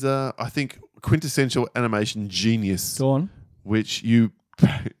 is, I think, quintessential animation genius, Go on. which you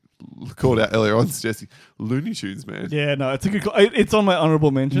called out earlier on, suggesting Looney Tunes, man. Yeah, no, it's a good. It's on my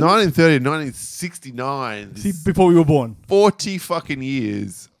honorable mention. 1930 to 1969. See, before we were born. 40 fucking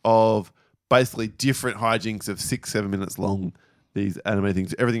years of basically different hijinks of 6-7 minutes long. These anime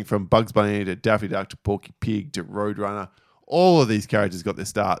things, everything from Bugs Bunny to Daffy Duck to Porky Pig to Roadrunner. All of these characters got their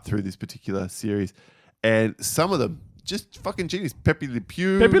start through this particular series. And some of them just fucking genius. Pepe Le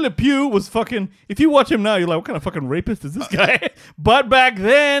Pew. Pepe Le Pew was fucking. If you watch him now, you're like, what kind of fucking rapist is this guy? But back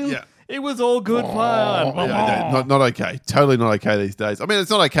then, Yeah. it was all good fun. Not okay. Totally not okay these days. I mean, it's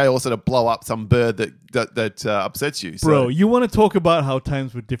not okay also to blow up some bird that upsets you. So. Bro, you want to talk about how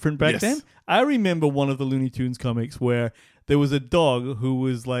times were different back Yes. then? I remember one of the Looney Tunes comics where there was a dog who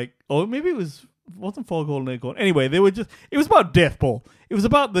was like, or maybe it wasn't Fall Golden Acorn. Anyway, it was about death, Paul. It was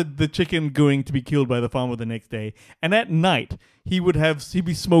about the chicken going to be killed by the farmer the next day. And at night, he'd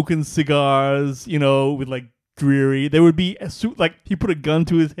be smoking cigars, with like dreary. There would be a suit, like he put a gun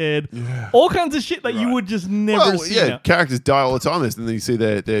to his head. Yeah. All kinds of shit that you would just never see. Yeah, now. characters die all the time. And then you see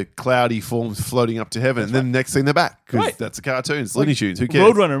their cloudy forms floating up to heaven. And then next thing they're back. Because that's a cartoon. It's Looney Tunes. Who cares?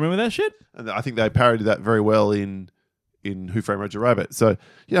 Roadrunner, remember that shit? And I think they parodied that very well in Who Framed Roger Rabbit. So,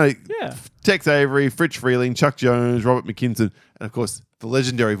 Tex Avery, Fritz Freeling, Chuck Jones, Robert McKinson, and of course, the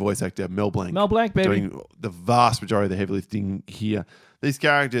legendary voice actor, Mel Blanc. Mel Blanc, baby. Doing the vast majority of the heavy lifting here. These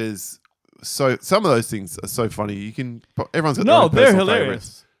characters, some of those things are so funny. Everyone's got their own they're personal hilarious.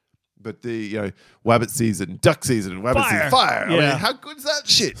 favorites. But the, Wabbit season, Duck season, and Wabbit season, Fire. I Yeah. mean, how good's that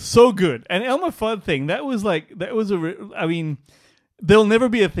shit? So good. And Elmer Fudd thing, there'll never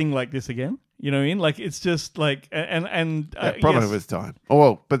be a thing like this again. You know what I mean? Like, it's just like, Problem of its time. Oh,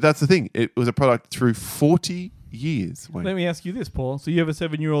 well, but that's the thing. It was a product through 40 years. Wayne. Let me ask you this, Paul. So you have a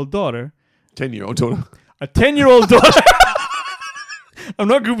 7-year-old daughter. 10-year-old daughter. A 10-year-old daughter. I'm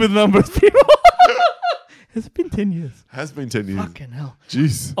not good with numbers, people. Has it been 10 years? Has been 10 years. Fucking hell.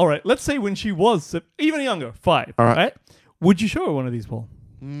 Jeez. All right, let's say when she was even younger, 5. All right. Would you show her one of these, Paul?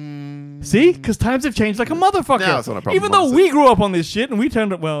 See? Because times have changed like a motherfucker. Now it's not a problem, Even though honestly. we grew up on this shit and we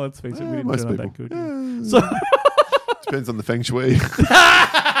turned up, well, let's face it, we didn't most turn out people. that good. So Depends on the feng shui.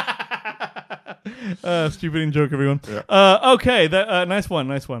 stupid in joke, everyone. Yeah. Okay, nice one.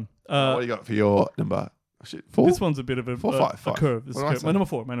 What do you got for your number? Shit, 4? This one's a bit of a, 4, 5, 5. a curve. This is What did I curve. say? My number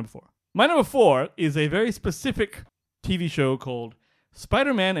 4. My number 4 is a very specific TV show called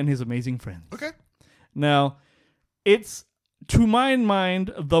Spider-Man and His Amazing Friends. Okay. Now, it's, to my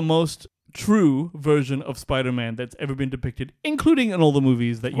mind, the most true version of Spider-Man that's ever been depicted, including in all the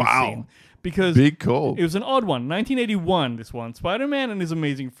movies that you've Wow. seen. Because Big call. it was an odd one. 1981, this one. Spider-Man and His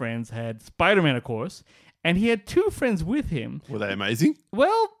Amazing Friends had Spider-Man, of course, and he had 2 friends with him. Were they amazing?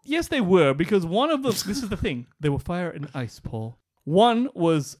 Well, yes, they were, because one of them, this is the thing, they were fire and ice, Paul. One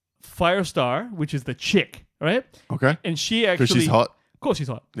was Firestar, which is the chick, right? Okay. And she actually... Because she's hot. Of course she's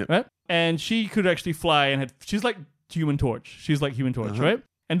hot, Yep. right? And she could actually fly and she's like Human Torch. She's like Human Torch, right?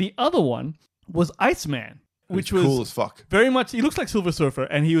 And the other one was Iceman, which He's was cool as fuck. very much, he looks like Silver Surfer,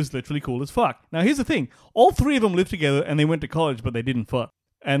 and he was literally cool as fuck. Now, here's the thing. All 3 of them lived together, and they went to college, but they didn't fuck.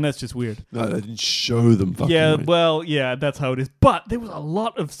 And that's just weird. No, they didn't show them fucking. Yeah, Wayne. well, yeah, that's how it is. But there was a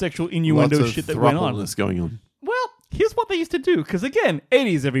lot of sexual innuendo Lots of shit that went on. throupleness going on. Well, here's what they used to do. Because again,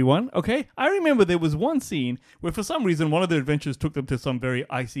 80s, everyone, okay? I remember there was one scene where for some reason one of their adventures took them to some very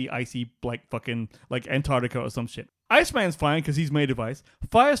icy, like fucking, like Antarctica or some shit. Iceman's fine because he's made of ice.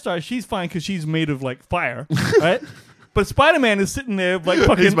 Firestar, she's fine because she's made of like fire, right? But Spider-Man is sitting there like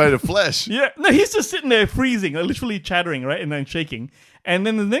fucking... He's made of flesh. Yeah, no, he's just sitting there freezing, like, literally chattering, right? And then shaking. And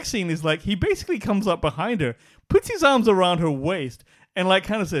then the next scene is like, he basically comes up behind her, puts his arms around her waist, and like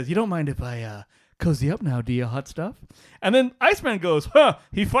kind of says, "You don't mind if I cozy up now, do you, hot stuff?" And then Iceman goes,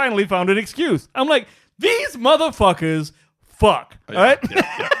 he finally found an excuse. I'm like, these motherfuckers fuck, all right?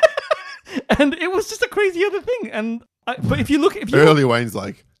 Yeah. And it was just a crazy other thing. And but if you look... Early Wayne's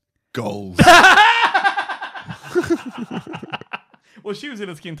like, goals. Well, she was in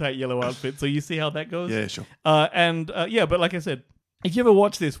a skin-tight yellow outfit, so you see how that goes? Yeah, sure. But like I said, if you ever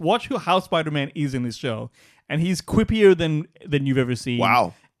watch this, watch how Spider-Man is in this show, and he's quippier than you've ever seen.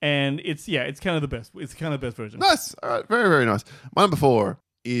 Wow. And it's kind of the best. It's kind of the best version. Nice. All right. Very, very nice. My number 4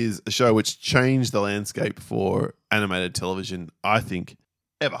 is a show which changed the landscape for animated television, I think,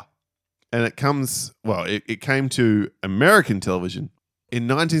 ever. And it came to American television in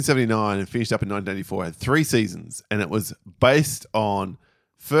 1979 and finished up in 1984. It had 3 seasons, and it was based on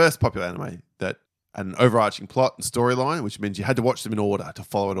first popular anime that had an overarching plot and storyline, which means you had to watch them in order to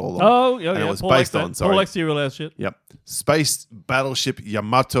follow it all along. Oh, yeah, and yeah. it was Paul based likes on, that. sorry. Paul likes serial ass shit. Yep. Space Battleship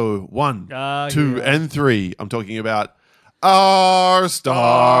Yamato 1, 2, yeah. and 3. I'm talking about our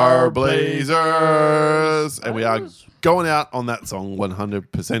Star Blazers. And we are going out on that song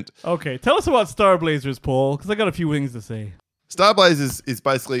 100%. Okay, tell us about Star Blazers, Paul, because I got a few things to say. Star Blazers is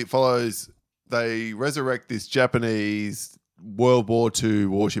basically, it follows, they resurrect this Japanese World War II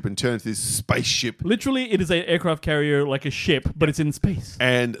warship and turn it into this spaceship. Literally, it is an aircraft carrier like a ship, but it's in space.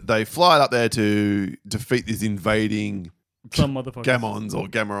 And they fly it up there to defeat this invading Some motherfuckers. Gammons or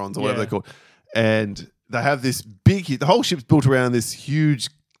Gamorons or whatever Yeah. they're called. And they have this the whole ship's built around this huge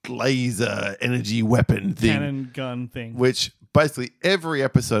laser energy weapon thing, Cannon gun thing. which basically every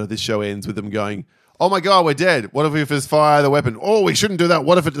episode of this show ends with them going, oh my God, we're dead. What if we just fire the weapon? Oh, we shouldn't do that.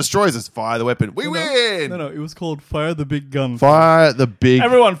 What if it destroys us? Fire the weapon. We win. No, it was called Fire the Big Gun. Fire the big.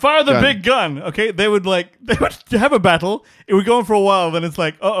 Everyone, fire the gun. big gun. Okay, they would have a battle. It would go on for a while. Then it's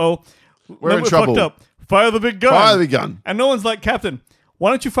like, We're in trouble. Fucked up. Fire the big gun. Fire the big gun. And no one's like, Captain, why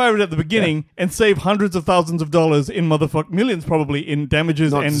don't you fire it at the beginning and save hundreds of thousands of dollars in millions probably in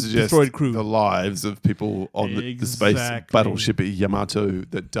damages Not and to suggest destroyed crew. the lives of people on the space Exactly. battleship Yamato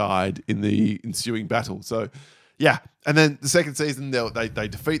that died in the ensuing battle. So, yeah. And then the second season,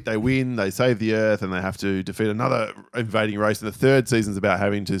 they win, they save the Earth, and they have to defeat another invading race. And the third season's about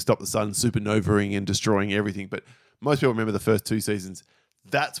having to stop the sun supernovaing and destroying everything. But most people remember the first 2 seasons.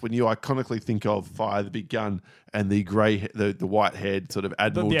 That's when you iconically think of Fire the Big Gun and the the white-haired sort of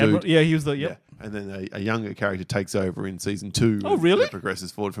admiral dude. Yeah, he was the, yep. Yeah. And then a younger character takes over in season 2. Oh, really? That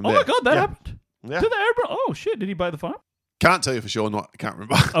progresses forward from Oh there. my God, that Yeah. happened. Yeah. To the admiral. Oh shit, did he buy the farm? Can't tell you for sure. Can't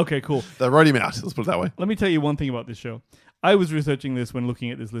remember. Okay, cool. They wrote him out. Let's put it that way. Let me tell you one thing about this show. I was researching this when looking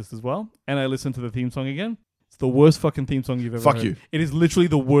at this list as well, and I listened to the theme song again. It's the worst fucking theme song you've ever Fuck heard. you. It is literally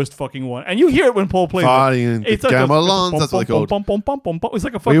the worst fucking one. And you hear it when Paul plays Fighting it. in the Gamelons, that's what they're called. It's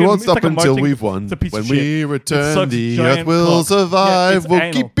like a We fucking... won't it's stop like a until marching- we've won. It's a piece When of we shit. It return, sucks the giant Earth will cock. survive. Yeah, it's we'll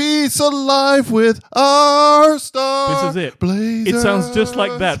anal. keep peace alive with our Star This is it. Blazers. It sounds just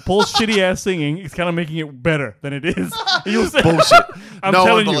like that. Paul's shitty ass singing is kind of making it better than it is. You'll say, Bullshit. I'm No one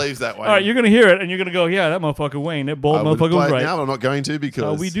telling you. believes that way. All right, you're going to hear it, and you're going to go, yeah, that motherfucker Wayne, that bald I would motherfucker play was it right. now, but I'm not going to because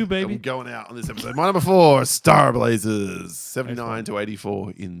how we do, baby. I'm going out on this episode. My number 4, Star Blazers, 79 to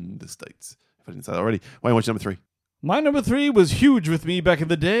 84 in the States. If I didn't say that already. Wayne, what's your number 3? My number 3 was huge with me back in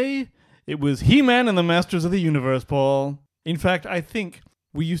the day. It was He-Man and the Masters of the Universe, Paul. In fact, I think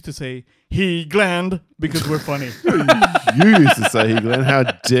we used to say He-Gland because we're funny. You used to say he, Glenn. How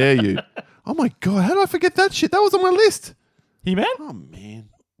dare you? Oh my God, how did I forget that shit? That was on my list. He-Man? Oh man.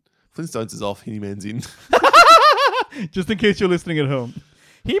 Flintstones is off, He-Man's in. Just in case you're listening at home.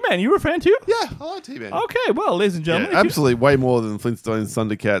 He-Man, you were a fan too? Yeah, I liked He-Man. Okay, well, ladies and Yeah, gentlemen. if you- absolutely way more than Flintstones,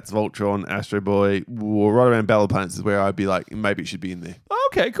 Thundercats, Voltron, Astro Boy, or right around Battle Planets is where I'd be like, maybe it should be in there.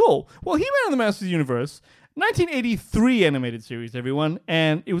 Okay, cool. Well, He-Man and the Masters of the Universe, 1983 animated series, everyone,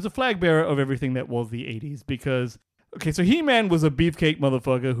 and it was a flag bearer of everything that was the 80s because, okay, so He-Man was a beefcake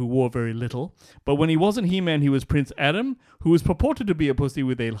motherfucker who wore very little, but when he wasn't He-Man, he was Prince Adam, who was purported to be a pussy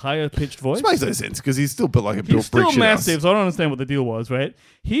with a higher-pitched voice. Which makes no sense because he's still built like a He's built brick still shit massive, house. so I don't understand what the deal was, right?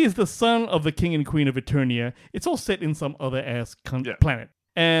 He is the son of the king and queen of Eternia. It's all set in some other-ass Yeah. planet.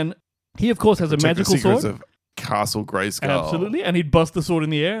 And he, of course, has a Protect the magical secrets sword. of Castle Grayskull. Absolutely. And he'd bust the sword in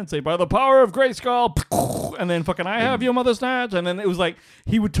the air and say, by the power of Grayskull, and then fucking I have your mother's snatch. And then it was like,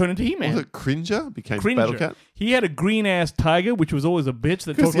 he would turn into Was He-Man. it Cringer? Became Cringer. Battlecat? He had a green-ass tiger, which was always a bitch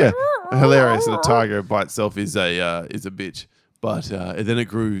that Because, talked yeah, like... hilarious that a tiger by itself is a bitch. But then it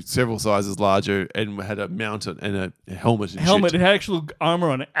grew several sizes larger and had a mount and a helmet and Helmet. shit. It had actual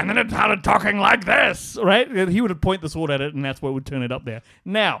armor on it. And then it started talking like this, right? And he would point the sword at it, and that's what would turn it up there.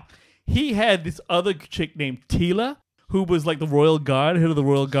 Now, he had this other chick named Teela, who was like the royal guard, head of the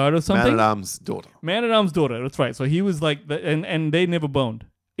royal guard or something. Man-at-Arms' daughter. Man-at-Arms' daughter, that's right. So he was like, and they never boned,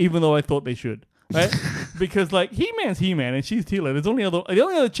 even though I thought they should, right? Because like He-Man's He-Man and she's Teela. The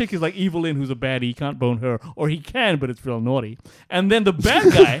only other chick is like Evelyn, who's a baddie. He can't bone her, or he can, but it's real naughty. And then the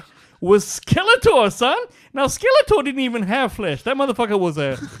bad guy was Skeletor, son. Now Skeletor didn't even have flesh. That motherfucker was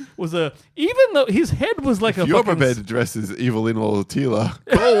a even though his head was like a You're fucking prepared to dress as Evelyn or Teela.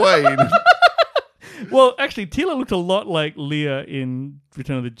 Go away. Well, actually, Tila looked a lot like Leia in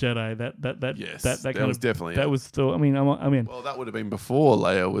Return of the Jedi. Yes, that that kind was of definitely that it. was still. I mean, I'm in. Well, that would have been before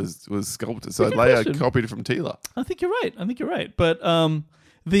Leia was sculpted. So Good Leia question. copied it from Tila. I think you're right. But so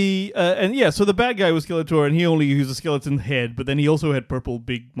the bad guy was Skeletor, and he only used a skeleton head, but then he also had purple,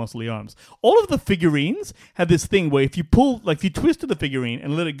 big, muscly arms. All of the figurines had this thing where if you twisted the figurine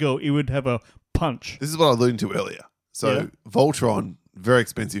and let it go, it would have a punch. This is what I alluded to earlier. So Yeah. Voltron, very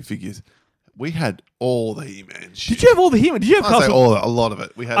expensive figures. We had all the He-Man shit. Did you have all the He-Man? Did you have I say Castle? all, a lot of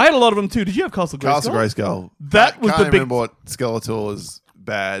it. We had I had a lot of them too. Did you have Castle Grayskull? Castle Grayskull. That was can't the big- remember what Skeletor's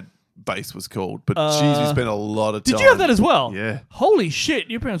bad base was called, but geez, we spent a lot of time. Did you have that as well? Yeah. Holy shit,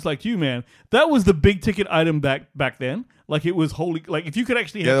 your parents liked you, man. That was the big ticket item back then. Like it was holy. Like if you could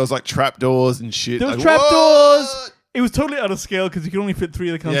actually, Yeah, there was like trapdoors and shit. there was like, trapdoors. what? It was totally out of scale because you could only fit 3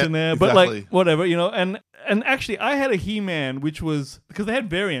 of the cunts Yeah, in there. But like exactly. whatever, And actually, I had a He-Man, which was because they had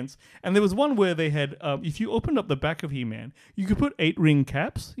variants, and there was one where they had. If you opened up the back of He-Man, you could put 8-ring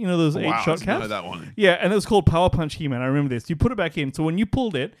caps. You know those Wow, I 8-shot didn't caps. know that one. Yeah, and it was called Power Punch He-Man. I remember this. You put it back in, so when you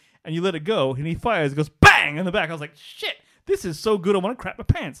pulled it and you let it go, and he fires, it goes bang in the back. I was like, shit. This is so good. I want to crap my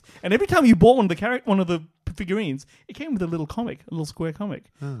pants. And every time you bought one of the figurines, it came with a little comic, a little square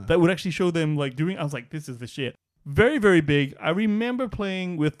comic that would actually show them like doing. I was like, this is the shit. Very, very big. I remember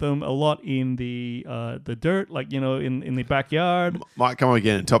playing with them a lot in the dirt, like in the backyard. Might come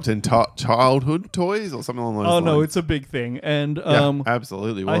again. Top 10 childhood toys or something along those Oh lines. no, it's a big thing. And yeah,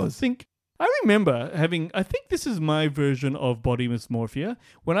 absolutely was. I remember having. I think this is my version of body dysmorphia.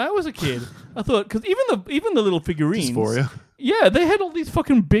 When I was a kid, I thought because even the little figurines, Dysphoria. yeah, they had all these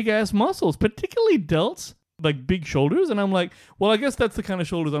fucking big ass muscles, particularly delts, like big shoulders, and I'm like, well, I guess that's the kind of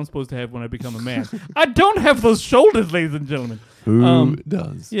shoulders I'm supposed to have when I become a man. I don't have those shoulders, ladies and gentlemen. Who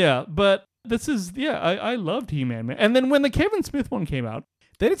does? Yeah, but this is I loved He-Man, man. And then when the Kevin Smith one came out,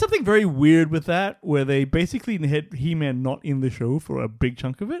 they did something very weird with that, where they basically had He-Man not in the show for a big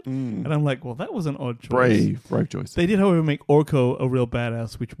chunk of it, and I'm like, well, that was an odd choice. Brave choice. They did, however, make Orko a real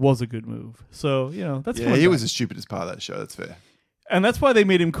badass, which was a good move. So that's Yeah, fun he stuff. was the stupidest part of that show. That's fair. And that's why they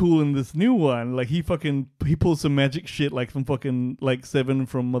made him cool in this new one. Like he pulls some magic shit like from fucking like Seven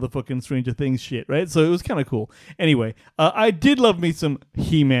from motherfucking Stranger Things shit, right? So it was kind of cool. Anyway, I did love me some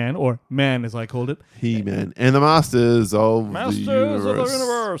He-Man, or Man as I called it. He-Man and the Masters of the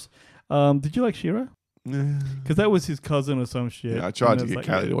Universe. Did you like She-Ra? Because that was his cousin or some shit. Yeah, I tried to And get it's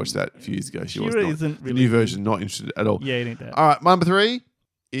Kaylee to watch that a few years ago. She was She-Ra not. isn't The really new version, not interested at all. Yeah, it ain't that. All right, number 3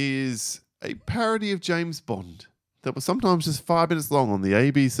 is a parody of James Bond that was sometimes just 5 minutes long on the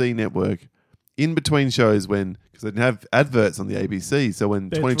ABC network in between shows because they didn't have adverts on the ABC. So when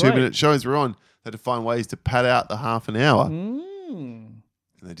That's 22-minute right. shows were on, they had to find ways to pad out the half an hour. Mm. And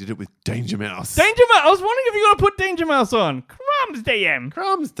they did it with Danger Mouse. Danger Mouse. I was wondering if you were going to put Danger Mouse on. Crumbs, DM.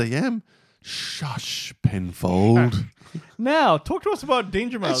 Crumbs, DM. Shush, Penfold. Now, talk to us about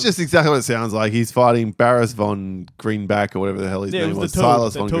Danger Mouse. It's just exactly what it sounds like. He's fighting Barris von Greenback or whatever the hell his it name was. was the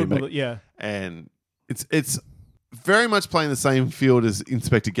Silas Toad. von The Toad Greenback. mother- yeah. And it's very much playing the same field as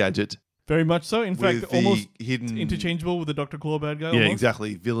Inspector Gadget. Very much so. In fact, with the almost hidden interchangeable with the Dr. Claw bad guy. Yeah, almost.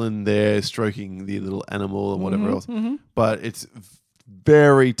 exactly. Villain there stroking the little animal and whatever else. mhm. But it's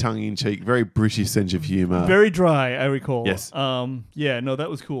very tongue in cheek, very British sense of humor. Very dry, I recall. Yes. Yeah, no, that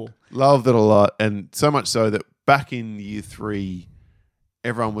was cool. Loved it a lot, and so much so that back in year 3,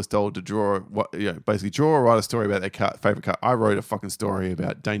 everyone was told to basically draw or write a story about their favorite car. I wrote a fucking story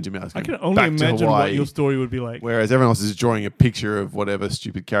about Danger Mouse. I going can only back to imagine what Hawaii, your story would be like. Whereas everyone else is drawing a picture of whatever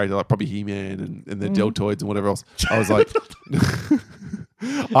stupid character, like probably He-Man and the Deltoids and whatever else. I was like,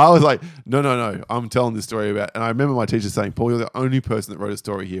 no. I'm telling this story about. And I remember my teacher saying, "Paul, you're the only person that wrote a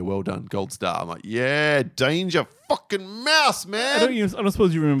story here. Well done, gold star." I'm like, yeah, Danger fucking Mouse, I man. don't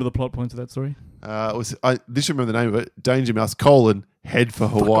suppose you remember the plot points of that story. I literally remember the name of it. Danger Mouse, head for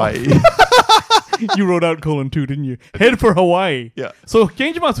Hawaii. You wrote out :2, didn't you? Head for Hawaii. Yeah. So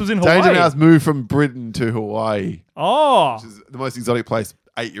Danger Mouse was in Hawaii. Danger Mouse moved from Britain to Hawaii, Oh. which is the most exotic place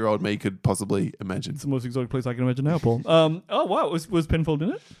 8-year-old me could possibly imagine. It's the most exotic place I can imagine now, Paul. Oh, wow. Was Penfold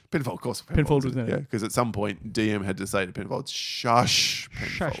in it? Penfold, of course. Penfold was in it. Yeah, because at some point, DM had to say to Penfold, shush,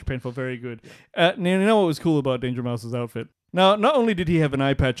 Penfold. Shush, Penfold. Very good. Now, you know what was cool about Danger Mouse's outfit? Now, not only did he have an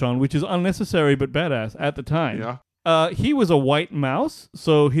eye patch on, which is unnecessary but badass at the time. Yeah. He was a white mouse,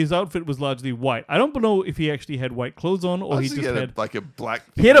 so his outfit was largely white. I don't know if he actually had white clothes on or he just had... like a black...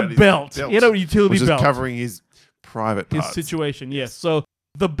 He had a around his belt. He had a utility which is belt. covering his private His parts. situation, yes. So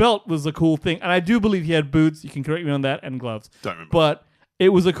the belt was a cool thing. And I do believe he had boots. You can correct me on that. And gloves. Don't remember. But it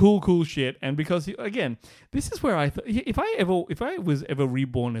was a cool shit. And because, again, this is where I... if I was ever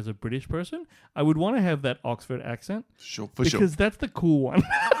reborn as a British person, I would want to have that Oxford accent. Sure, Because that's the cool one.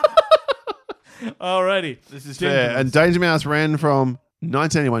 Alrighty. This is fair. And Danger Mouse ran from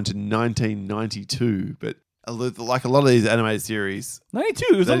 1981 to 1992, but like a lot of these animated series, 92.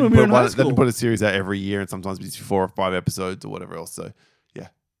 It was on when we were in high they school. didn't put a series out every year, and sometimes it's 4 or 5 episodes or whatever else. So,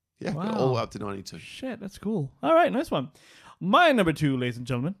 yeah, Wow. all up to 92. Shit, that's cool. All right, nice one. My number 2, ladies and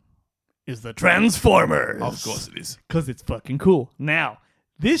gentlemen, is the Transformers. Of course it is. Because it's fucking cool. Now,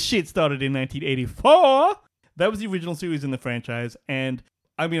 this shit started in 1984. That was the original series in the franchise. And,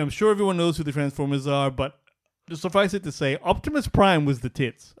 I mean, I'm sure everyone knows who the Transformers are, but to suffice it to say, Optimus Prime was the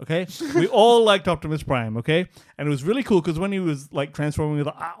tits, okay? We all liked Optimus Prime, okay? And it was really cool because when he was, like, transforming with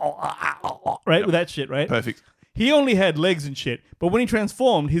right? With that shit, right? Perfect. He only had legs and shit, but when he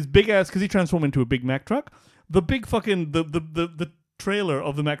transformed, his big ass, because he transformed into a big Mack truck, the big fucking, the trailer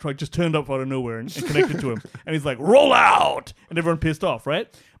of the Mack truck just turned up out of nowhere and connected to him. And he's like, roll out! And everyone pissed off, right?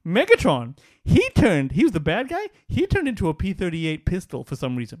 Megatron, he was the bad guy, he turned into a P-38 pistol for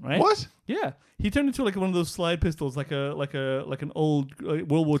some reason, right? What? Yeah. He turned into like one of those slide pistols, like an old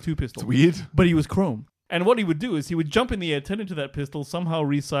World War II pistol. It's weird. But he was chrome. And what he would do is he would jump in the air, turn into that pistol, somehow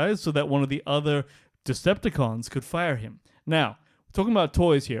resize so that one of the other Decepticons could fire him. Now, we're talking about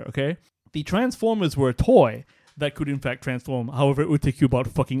toys here, okay? The Transformers were a toy that could in fact transform. However, it would take you about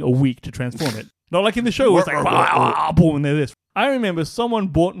fucking a week to transform it. Not like in the show, where it's like, boom, and they're this. I remember someone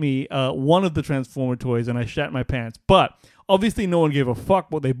bought me one of the Transformer toys and I shat my pants. But obviously no one gave a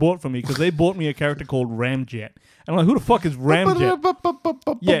fuck what they bought from me because they bought me a character called Ramjet. And I'm like, who the fuck is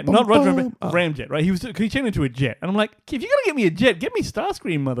Ramjet? Yeah, not Roger Rabbit, Ramjet, right? He changed into a jet. And I'm like, if you're going to get me a jet, get me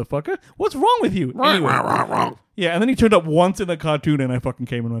Starscream, motherfucker. What's wrong with you? Anyway. Yeah, and then he turned up once in the cartoon and I fucking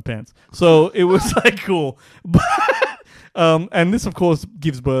came in my pants. So it was like cool. And this, of course,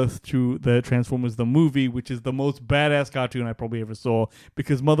 gives birth to the Transformers the movie, which is the most badass cartoon I probably ever saw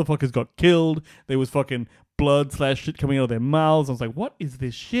because motherfuckers got killed. There was fucking blood / shit coming out of their mouths. I was like, what is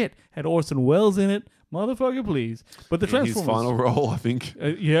this shit? Had Orson Welles in it. Motherfucker, please. But the Transformers... his final role, I think.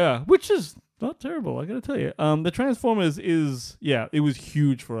 Yeah, which is not terrible, I gotta tell you. The Transformers is... Yeah, it was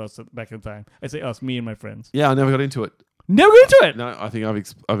huge for us back in the time. I say us, me and my friends. Yeah, I never got into it. Never got into it! No, I think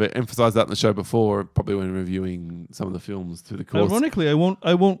I've emphasized that in the show before, probably when reviewing some of the films through the course. Ironically, I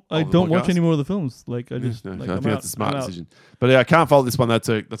don't watch any more of the films. Like, I just... No, like, I I'm think out. that's a smart I'm out. decision. But yeah, I can't fault this one. That's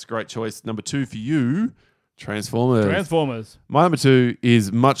a great choice. Number 2 for you, Transformers. My number 2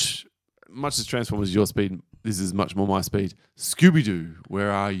 is much as Transformers is your speed. This is much more my speed. Scooby-Doo, where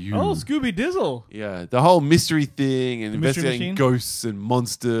are you? Oh, Scooby Dizzle. Yeah, the whole mystery thing and Mystery investigating Machine? ghosts and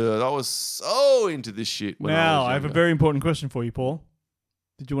monsters. I was so into this shit when Now, I was I have a younger. very important question for you, Paul.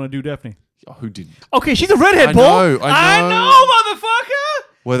 Did you want to do Daphne? Oh, who didn't? Okay, she's a redhead, I Paul. know, I I know, motherfucker.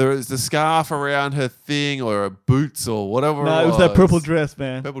 Whether it's the scarf around her thing or her boots or whatever. No, it was that purple dress,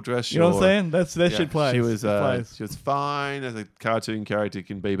 man. Purple dress. You know what I'm sure. saying? That shit flies. She was It flies. she was fine as a cartoon character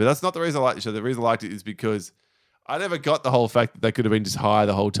can be, but that's not the reason I liked the show. The reason I liked it is because I never got the whole fact that they could have been just high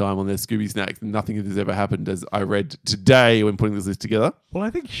the whole time on their Scooby snacks and nothing has ever happened, as I read today when putting this list together. Well,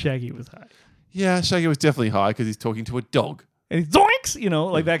 I think Shaggy was high. Yeah, Shaggy was definitely high because he's talking to a dog. And he's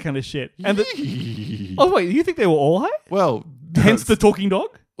zoinks, like that kind of shit. And oh wait, you think they were all high? Well, Hence the talking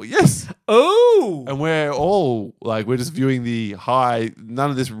dog? well, yes. Oh. And we're all like, we're just viewing the high,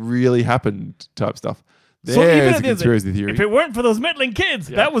 none of this really happened type stuff. So even There's at a the end of conspiracy theory. If it weren't for those meddling kids,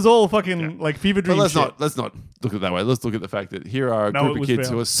 that was all fucking like fever dream But let's shit. not look at it that way. Let's look at the fact that here are a No, it group of was kids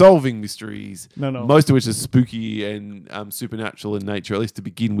real. who are solving mysteries. No. Most of which are spooky and supernatural in nature, at least to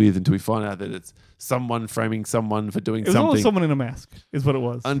begin with, until we find out that it's someone framing someone for doing It was all something. someone in a mask, is what it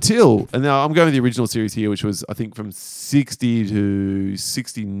was. And now I'm going with the original series here, which was I think from 60 to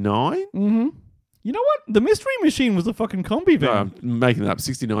 69. Mm-hmm. You know what? The Mystery Machine was a fucking combi van. No, I'm making that up.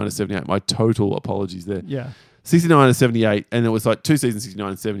 69 to 78. My total apologies there. Yeah. 69 to 78, and it was like 2 seasons, 69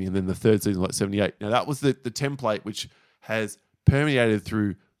 and 70, and then the third season, like 78. Now, that was the template which has permeated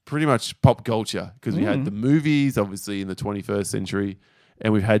through pretty much pop culture because we had the movies, obviously, in the 21st century,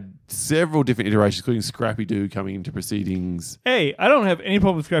 and we've had several different iterations, including Scrappy-Doo coming into proceedings. Hey, I don't have any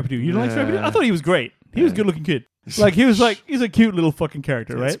problem with Scrappy-Doo. You don't like Scrappy-Doo? Yeah. I thought he was great. He was a good-looking kid. Like, he's a cute little fucking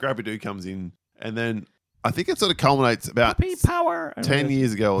character, right? Scrappy-Doo comes in, and then I think it sort of culminates about Happy power. 10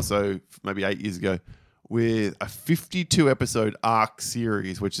 years ago or so, maybe 8 years ago, with a 52-episode arc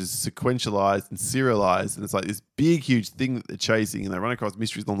series, which is sequentialized and serialized. And it's like this big, huge thing that they're chasing, and they run across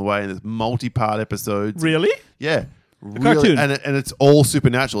mysteries along the way, and there's multi-part episodes. Really? Yeah. cartoon. And it's all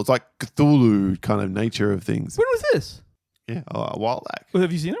supernatural. It's like Cthulhu kind of nature of things. When was this? Yeah, a while back. Well,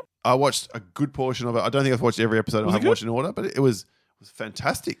 have you seen it? I watched a good portion of it. I don't think I've watched every episode. I haven't watched in order, but it was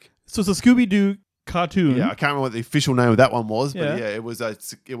fantastic. So it's a Scooby-Doo cartoon. Yeah, I can't remember what the official name of that one was, but Yeah. yeah, it was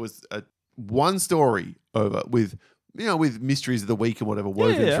a one story over with with mysteries of the week and whatever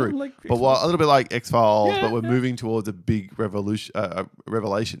woven yeah, through. like But a little bit like X-Files, Yeah, but we're yeah. moving towards a big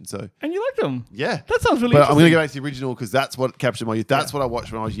revelation. So And you like them. yeah, That sounds really but I'm interesting. going to go back to the original because that's what captured my youth. That's what I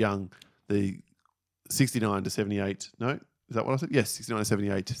watched when I was young. The 69 to 78. No, is that what I said? Yes, 69 to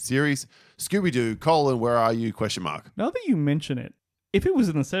 78 series. Scooby-Doo, where are you? ? Now that you mention it, if it was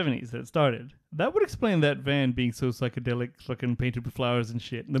in the 70s that it started, that would explain that van being so psychedelic, fucking painted with flowers and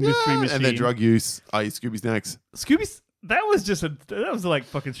shit. And the mystery machine. And their drug use, i.e. Scooby Snacks. Scooby's, that was like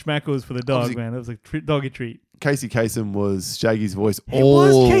fucking schmackos for the dog, Obviously- man. That was like doggy treat. Casey Kasem was Shaggy's voice It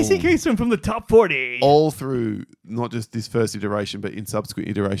was Casey Kasem from the Top 40. all through not just this first iteration, but in subsequent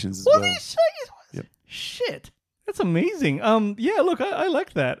iterations as Was well. he Shaggy's voice? Yep. Shit. That's amazing. Yeah, look, I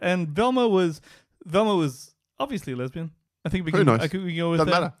like that. And Velma was obviously a lesbian. I think we Who can, knows? we can go with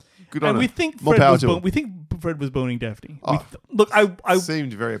Doesn't that. matter. Good And on we her. think More Fred power was to her. we think Fred was boning Daphne. Oh. Look, I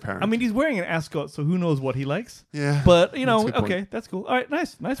Seemed very apparent. I mean, he's wearing an ascot, so who knows what he likes. yeah. But, you know, That's a good point. okay, that's cool. All right,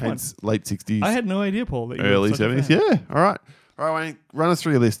 nice one. Hence late 60s, I had no idea, Paul, that you early were such a 70s. fan. Yeah. All right, Wayne, run us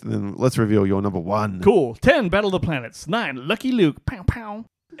through your list and then let's reveal your number one. Cool. 10, Battle of the Planets. 9, Lucky Luke. Pow, pow.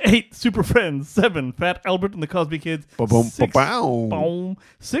 8, Super Friends. 7, Fat Albert and the Cosby Kids. Ba-boom, 6, ba-bow. boom.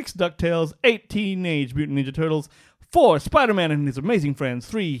 6, DuckTales. 8, Teenage Mutant Ninja Turtles. 4, Spider-Man and His Amazing Friends.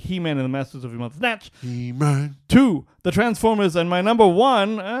 3, He-Man and the Masters of Human Snatch. He-Man. 2, The Transformers. And my number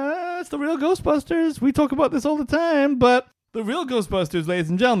 1, it's The Real Ghostbusters. We talk about this all the time, but The Real Ghostbusters, ladies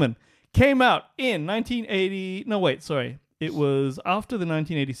and gentlemen, came out in 1980... No, wait, sorry. It was after the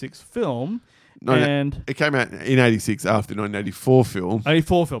 1986 film. No, and it came out in 86 after the 1984 film.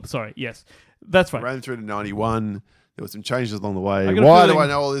 84 film, sorry. Yes. That's right. Ran through to 91. There were some changes along the way. I got a Why do feeling- I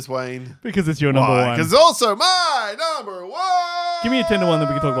know all this, Wayne? Because it's your number one. Because also my number one. Give me a 10 to 1, then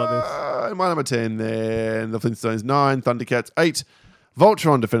we can talk about this. My number 10 then. The Flintstones 9. Thundercats 8.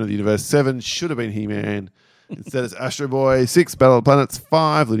 Voltron, Defender of the Universe 7. Should have been He-Man. Instead it's Astro Boy. 6. Battle of the Planets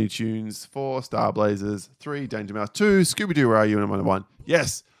 5. Looney Tunes 4. Star Blazers 3. Danger Mouse 2. Scooby-Doo, Where Are You? And my number 1.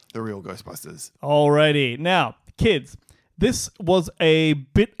 Yes, The Real Ghostbusters. Alrighty. Now, kids, this was a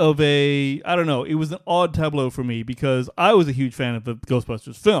bit of a, I don't know, it was an odd tableau for me because I was a huge fan of the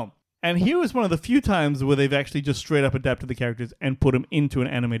Ghostbusters film. And here was one of the few times where they've actually just straight up adapted the characters and put them into an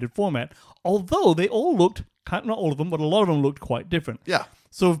animated format. Although they all looked, not all of them, but a lot of them looked quite different. Yeah.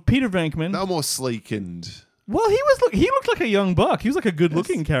 So Peter Venkman, They were more sleek and... well, he looked like a young buck. He was like a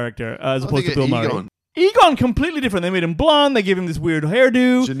good-looking character as I opposed to think Bill Murray. Egon. Egon completely different. They made him blonde. They gave him this weird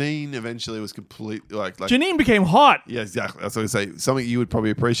hairdo. Janine eventually was completely like Janine became hot yeah, exactly. That's what I say. Something you would probably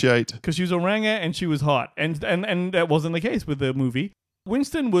appreciate. because she was Oranga and she was hot, and that wasn't the case with the movie.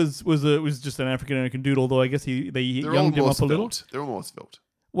 Winston was just an African American dude, although I guess they They're all younged him more up a little. svelte. They're all more svelte.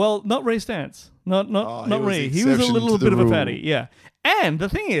 Well, not Ray Stantz, not Oh, he was Ray. the He was a exception little to the bit of a rule. fatty, yeah. And the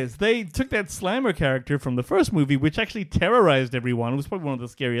thing is, they took that Slammer character from the first movie, which actually terrorized everyone. It was probably one of the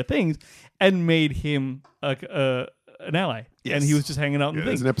scarier things, and made him an ally. Yes. And he was just hanging out in Yeah, the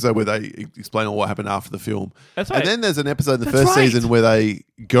there's thing. an episode where they explain all what happened after the film. That's right. And then there's an episode in the That's first right. season where they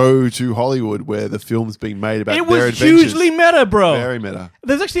go to Hollywood where the film's being made about It their was adventures. hugely meta, bro. Very meta.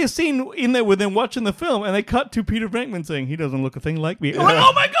 There's actually a scene in there where they're watching the film and they cut to Peter Venkman saying, he doesn't look a thing like me. I'm like,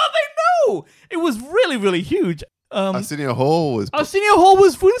 oh my God, they know! It was really, really huge. Arsenio Hall Arsenio Hall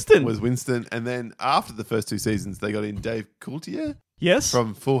was Winston. was Winston. And then after the first 2 seasons, they got in Dave Coulter yes.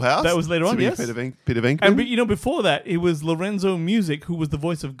 from Full House. That was later on, to be yes. Peter Venkman. And before that, it was Lorenzo Music who was the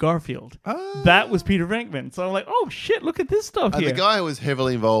voice of Garfield. Ah. That was Peter Venkman. So I'm like, oh shit, look at this stuff And here. the guy who was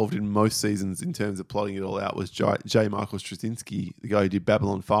heavily involved in most seasons in terms of plotting it all out was J. Michael Straczynski, the guy who did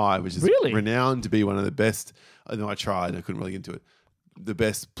Babylon 5, which is Really? renowned to be one of the best. I know I tried, I couldn't really get into it. The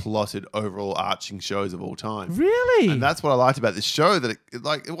best plotted overall arching shows of all time. Really? And that's what I liked about this show, that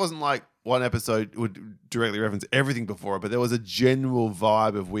it wasn't like one episode would directly reference everything before it, but there was a general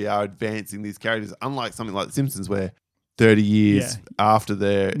vibe of we are advancing these characters, unlike something like The Simpsons where 30 years Yeah. after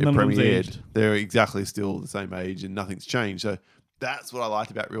it None of them's premiered, aged. they're exactly still the same age and nothing's changed. So that's what I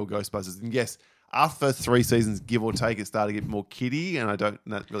liked about Real Ghostbusters. And yes, after the first 3 seasons, give or take, it started to get more kiddie, and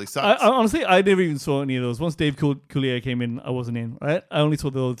that really sucks. Honestly, I never even saw any of those. Once Dave Coulier came in, I wasn't in. Right? I only saw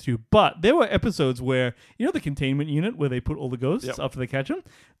the other 2. But there were episodes where, you know the containment unit where they put all the ghosts Yep. after they catch them?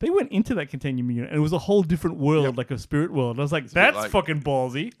 They went into that containment unit, and it was a whole different world, Yep. like a spirit world. I was like, bit that's like- fucking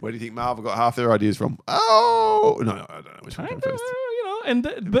ballsy. Where do you think Marvel got half their ideas from? Oh, no, I don't know which one came Kinda, first. you know, and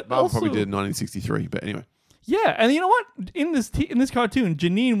but Marvel also, probably did in 1963, but anyway. yeah, and you know what? In this cartoon,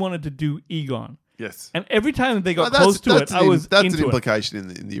 Janine wanted to do Egon. Yes. And every time that they got Well, close to it, I was that's into an it. implication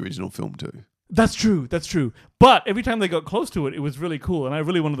in the original film too. That's true. But every time they got close to it, it was really cool, and I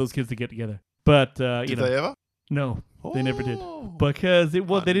really wanted those kids to get together. But you Did know, they ever? no. They never did because it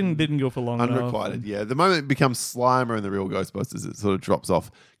was they didn't go for long enough. Unrequited, yeah. The moment it becomes Slimer and the real Ghostbusters, it sort of drops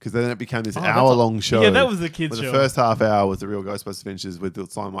off because then it became this that's hour-long show. Yeah, that was the kids' where show. The first half hour was the real Ghostbusters Adventures, where the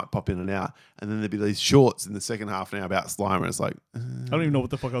Slimer might pop in and out, and then there'd be these shorts in the second half an hour about Slimer. And it's like, I don't even know what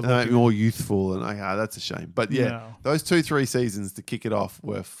the fuck I was watching. more youthful, and that's a shame. But yeah, No. those 2-3 seasons to kick it off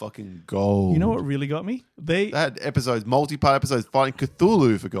were fucking gold. You know what really got me? They had episodes, multi-part episodes, fighting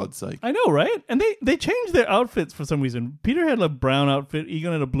Cthulhu for God's sake. I know, right? And they changed their outfits for some reason. Peter had a brown outfit.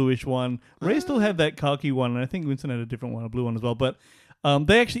 Egon had a bluish one. Ray still had that khaki one, and I think Winston had a different one, a blue one as well. But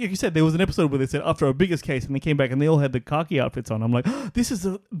they actually, like you said, there was an episode where they said after our biggest case, and they came back and they all had the khaki outfits on. I'm like, this is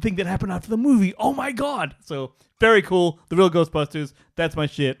the thing that happened after the movie. Oh my god! So very cool. The real Ghostbusters. That's my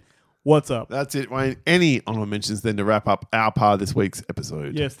shit. What's up? That's it, Wayne. Any honorable mentions then to wrap up our part of this week's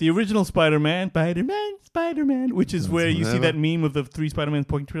episode? Yes, the original Spider-Man, which is where you see that meme of the 3 Spider-Mans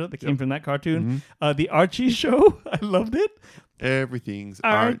pointing to each other that came from that cartoon. The Archie show, I loved it. Everything's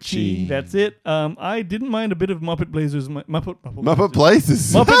Archie. That's it. I didn't mind a bit of Muppet Blazers, Muppet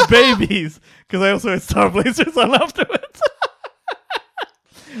Places. Muppet Babies, because I also had Star Blazers on afterwards.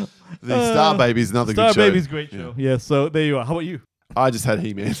 The Star Baby is another Star good show. Baby's a great show. Yeah, so there you are. How about you? I just had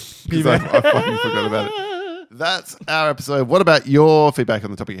He-Man because I fucking forgot about it. That's our episode. What about your feedback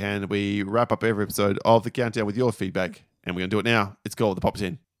on the topic at hand? We wrap up every episode of the Countdown with your feedback, and we're going to do it now. It's called the Pop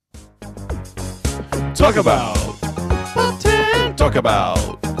 10. Talk about. Pop 10. Talk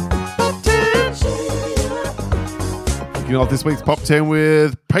about. Pop 10. Kicking off this week's Pop 10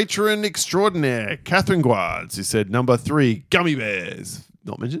 with patron extraordinaire Catherine Guards, who said number 3, Gummy Bears.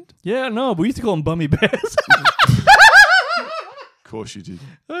 Not mentioned? Yeah, no, but we used to call them Bummy Bears. Of course you did.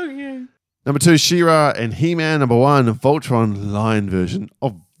 Okay. Number 2, She-Ra and He-Man. Number 1, Voltron line version.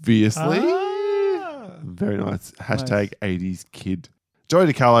 Obviously. Very nice. Hashtag 80s kid. Joey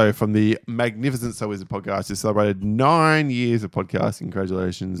DiCarlo from the Magnificent So Wizard podcast has celebrated 9 years of podcasting.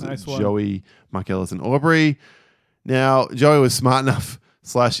 Congratulations, Nice one. Joey, Mark Ellis, and Aubrey. Now, Joey was smart enough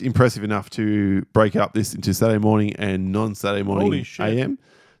 / impressive enough to break up this into Saturday morning and non-Saturday morning Holy shit. AM.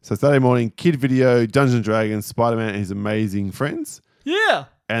 So Saturday morning, Kid Video, Dungeons & Dragons, Spider-Man and his amazing friends. Yeah.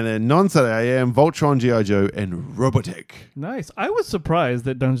 And then non-Saturday AM, Voltron, G.I. Joe, and Robotech. Nice. I was surprised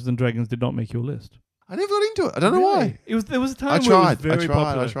that Dungeons and Dragons did not make your list. I never got into it. I don't know why. There was a time I where tried. it was very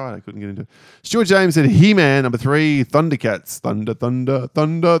popular. I tried. I couldn't get into it. Stuart James said He-Man, number 3, Thundercats,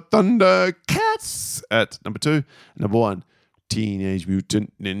 Thundercats at number 2. Number 1, Teenage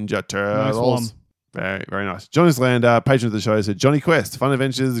Mutant Ninja Turtles. Nice one. Very, very nice. Jonas Lander, patron of the show, said Johnny Quest, Fun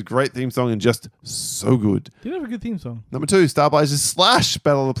Adventures, great theme song and just so good. Did have a good theme song. Number 2, Starblazers /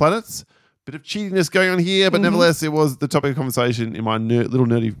 Battle of the Planets. Bit of cheatiness going on here, but nevertheless, it was the topic of conversation in my little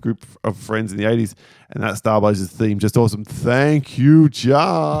nerdy group of friends in the 80s, and that Starblazers theme, just awesome. Thank you,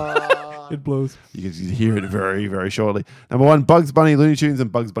 John. It blows. You can hear it very, very shortly. Number 1, Bugs Bunny, Looney Tunes,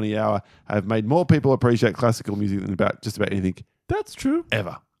 and Bugs Bunny Hour have made more people appreciate classical music than just about anything That's true.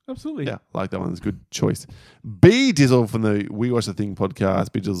 ever. Absolutely. Yeah, I like that one. It's a good choice. B Dizzle from the We Watch the Thing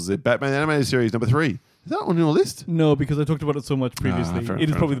podcast. B Dizzle said Batman the Animated Series, number 3. Is that on your list? No, because I talked about it so much previously. fair It is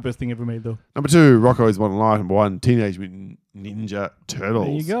enough. probably the best thing ever made, though. Number 2, Rocco's Modern Life. Number 1, Teenage Mutant Ninja Turtles.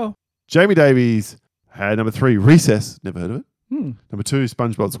 There you go. Jamie Davies had number 3, Recess. Never heard of it. Hmm. Number 2,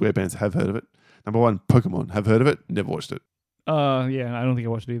 SpongeBob SquarePants. Have heard of it. Number 1, Pokemon. Have heard of it. Never watched it. Yeah, I don't think I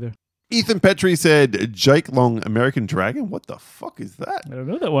watched it either. Ethan Petrie said Jake Long, American Dragon. What the fuck is that? I don't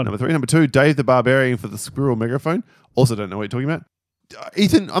know that one. Number 3. Number 2, Dave the Barbarian for the Squirrel Megaphone. Also don't know what you're talking about.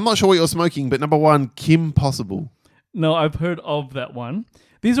 Ethan, I'm not sure what you're smoking, but number 1, Kim Possible. No, I've heard of that one.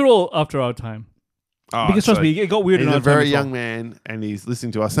 These are all after our time. Because trust so me, it got weird he's in our a very time as well. young man, and he's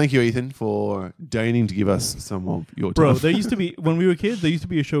listening to us. Thank you, Ethan, for deigning to give us some of your time. Bro, there used to be, when we were kids, there used to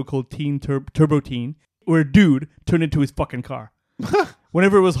be a show called Turbo Teen, where a dude turned into his fucking car.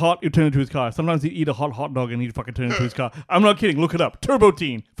 Whenever it was hot, he'd turn into his car. Sometimes he'd eat a hot dog and he'd fucking turn into his car. I'm not kidding. Look it up. Turbo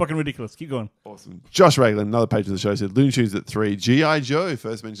Teen. Fucking ridiculous. Keep going. Awesome. Josh Raglan, another page of the show, said Looney Tunes at 3. G.I. Joe,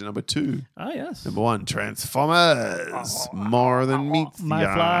 first mention. Number 2. Ah, yes. Number 1, Transformers. More than meets the My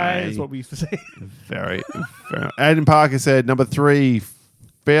fly eye. is what we used to say. Very, very. Adam Parker said number 3,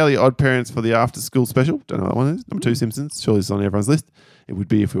 Fairly Odd Parents for the After School Special. Don't know what that one is. Number 2, Simpsons. Surely it's on everyone's list. It would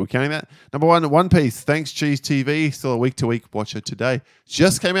be if we were counting that. Number 1, One Piece. Thanks, Cheese TV. Still a week-to-week watcher today.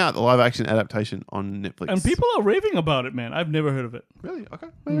 Just came out, the live-action adaptation on Netflix. And people are raving about it, man. I've never heard of it. Really? Okay.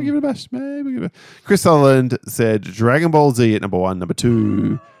 Maybe give it a bash. Maybe give it a Chris Sutherland said Dragon Ball Z at number 1. Number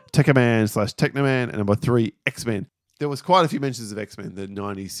 2, Tekkaman / Technoman. And number 3, X-Men. There was quite a few mentions of X-Men, the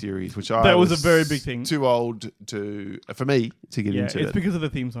 90s series, which I That was a very big thing. Too old for me to get Yeah, into. it's because of the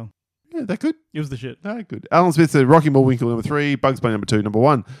theme song. Yeah, that good. It was the shit. No, good. Alan Smith said Rocky Bullwinkle number 3, Bugs Bunny number 2, number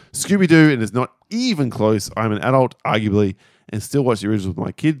 1, Scooby-Doo, and it's not even close. I'm an adult, arguably, and still watch the originals with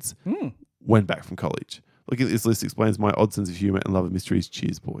my kids when back from college. Looking at this list explains my odd sense of humour and love of mysteries.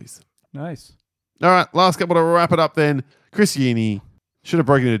 Cheers, boys. Nice. All right, last couple to wrap it up then. Chris Yini. Should have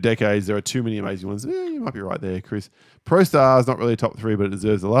broken into decades. There are too many amazing ones. You might be right there, Chris. Pro Stars, not really a top 3, but it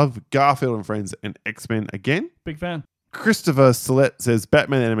deserves the love. Garfield and Friends and X-Men again. Big fan. Christopher Sillett says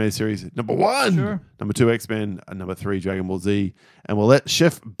Batman animated series number 1. Sure. Number 2, X-Men. And number 3, Dragon Ball Z. And we'll let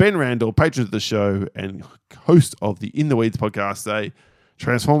Chef Ben Randall, patron of the show and host of the In the Weeds podcast, say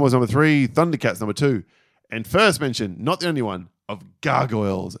Transformers number 3, Thundercats number 2. And first mention, not the only one, of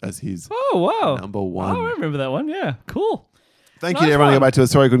Gargoyles as his Oh, wow. number 1. Oh, I remember that one. Yeah. Cool. Thank Nice you to everyone who one. got back to us.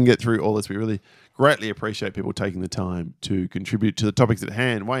 Sorry I couldn't get through all this. We really greatly appreciate people taking the time to contribute to the topics at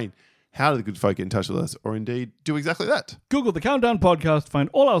hand. Wayne, how do the good folk get in touch with us or indeed do exactly that? Google The Countdown Podcast, find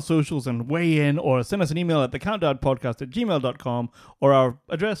all our socials and weigh in, or send us an email at thecountdownpodcast@gmail.com, or our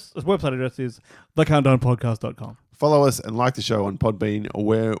website address is thecountdownpodcast.com. Follow us and like the show on Podbean,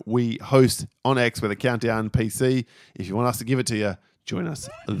 where we host on X with a Countdown PC. If you want us to give it to you, join us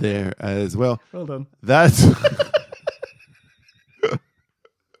there as well. Well done. That's...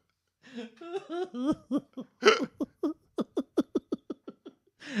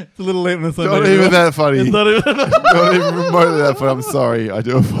 It's a little late in the Sunday. Not even that funny. It's not even Not even remotely that funny. I'm sorry. I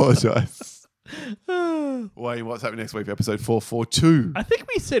do apologise. Wayne, what's happening next week for episode 442? I think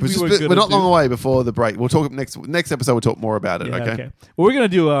we said We're we were not long away before the break. We'll talk next episode. We'll talk more about it. Yeah, okay? Well, we're gonna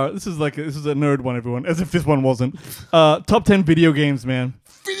do this is a nerd one, everyone. As if this one wasn't. Top 10 video games, man.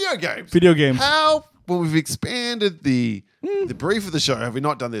 Video games. Video games. How? Well, we've expanded the brief of the show. Have we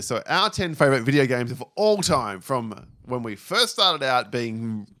not done this? So our 10 favorite video games of all time, from when we first started out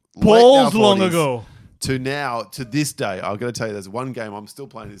being Balls late in our long 40s ago. to now, to this day. I've got to tell you, there's one game I'm still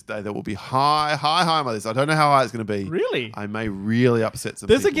playing this day that will be high on my list. I don't know how high it's going to be. Really? I may really upset some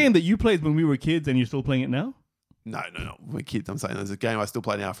There's a people. game that you played when we were kids, and you're still playing it now. No. We're kids. I'm saying there's a game I still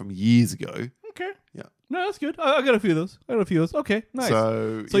play now from years ago. Okay. Yeah. No, that's good. I got a few of those. Okay. Nice.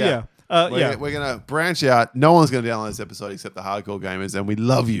 So yeah. We're going to branch out. No one's going to download this episode except the hardcore gamers, and we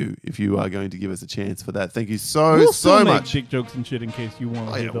love you if you are going to give us a chance for that. Thank you We'll still so make much. dick jokes and shit in case you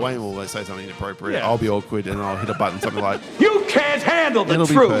want to. Oh, yeah, Wayne will say something inappropriate. Yeah. I'll be awkward, and I'll hit a button, something like, You can't handle the it'll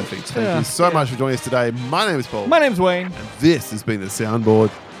truth. be perfect. Thank you so much for joining us today. My name is Paul. My name's Wayne. This has been the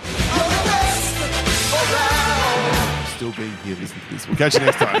Soundboard. Still being here listening to this. We'll catch you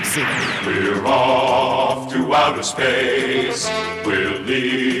next time. See you. We're off to outer space. We're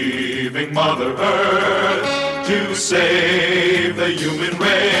leaving Mother Earth to save the human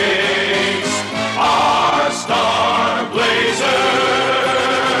race. Our star blazers,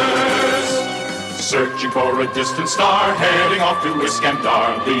 searching for a distant star, heading off to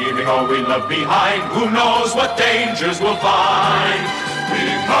Iskandar, leaving all we love behind. Who knows what dangers we'll find? We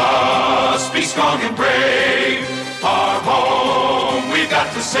must be strong and brave. Our home we've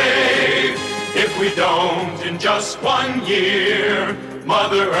got to save. If we don't, in just 1 year,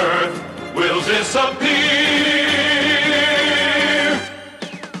 Mother Earth will disappear.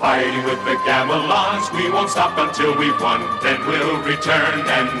 Fighting with the Gamelons, we won't stop until we've won. Then we'll return,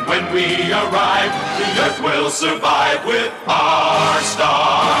 and when we arrive, the Earth will survive with our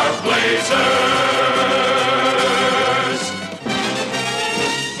star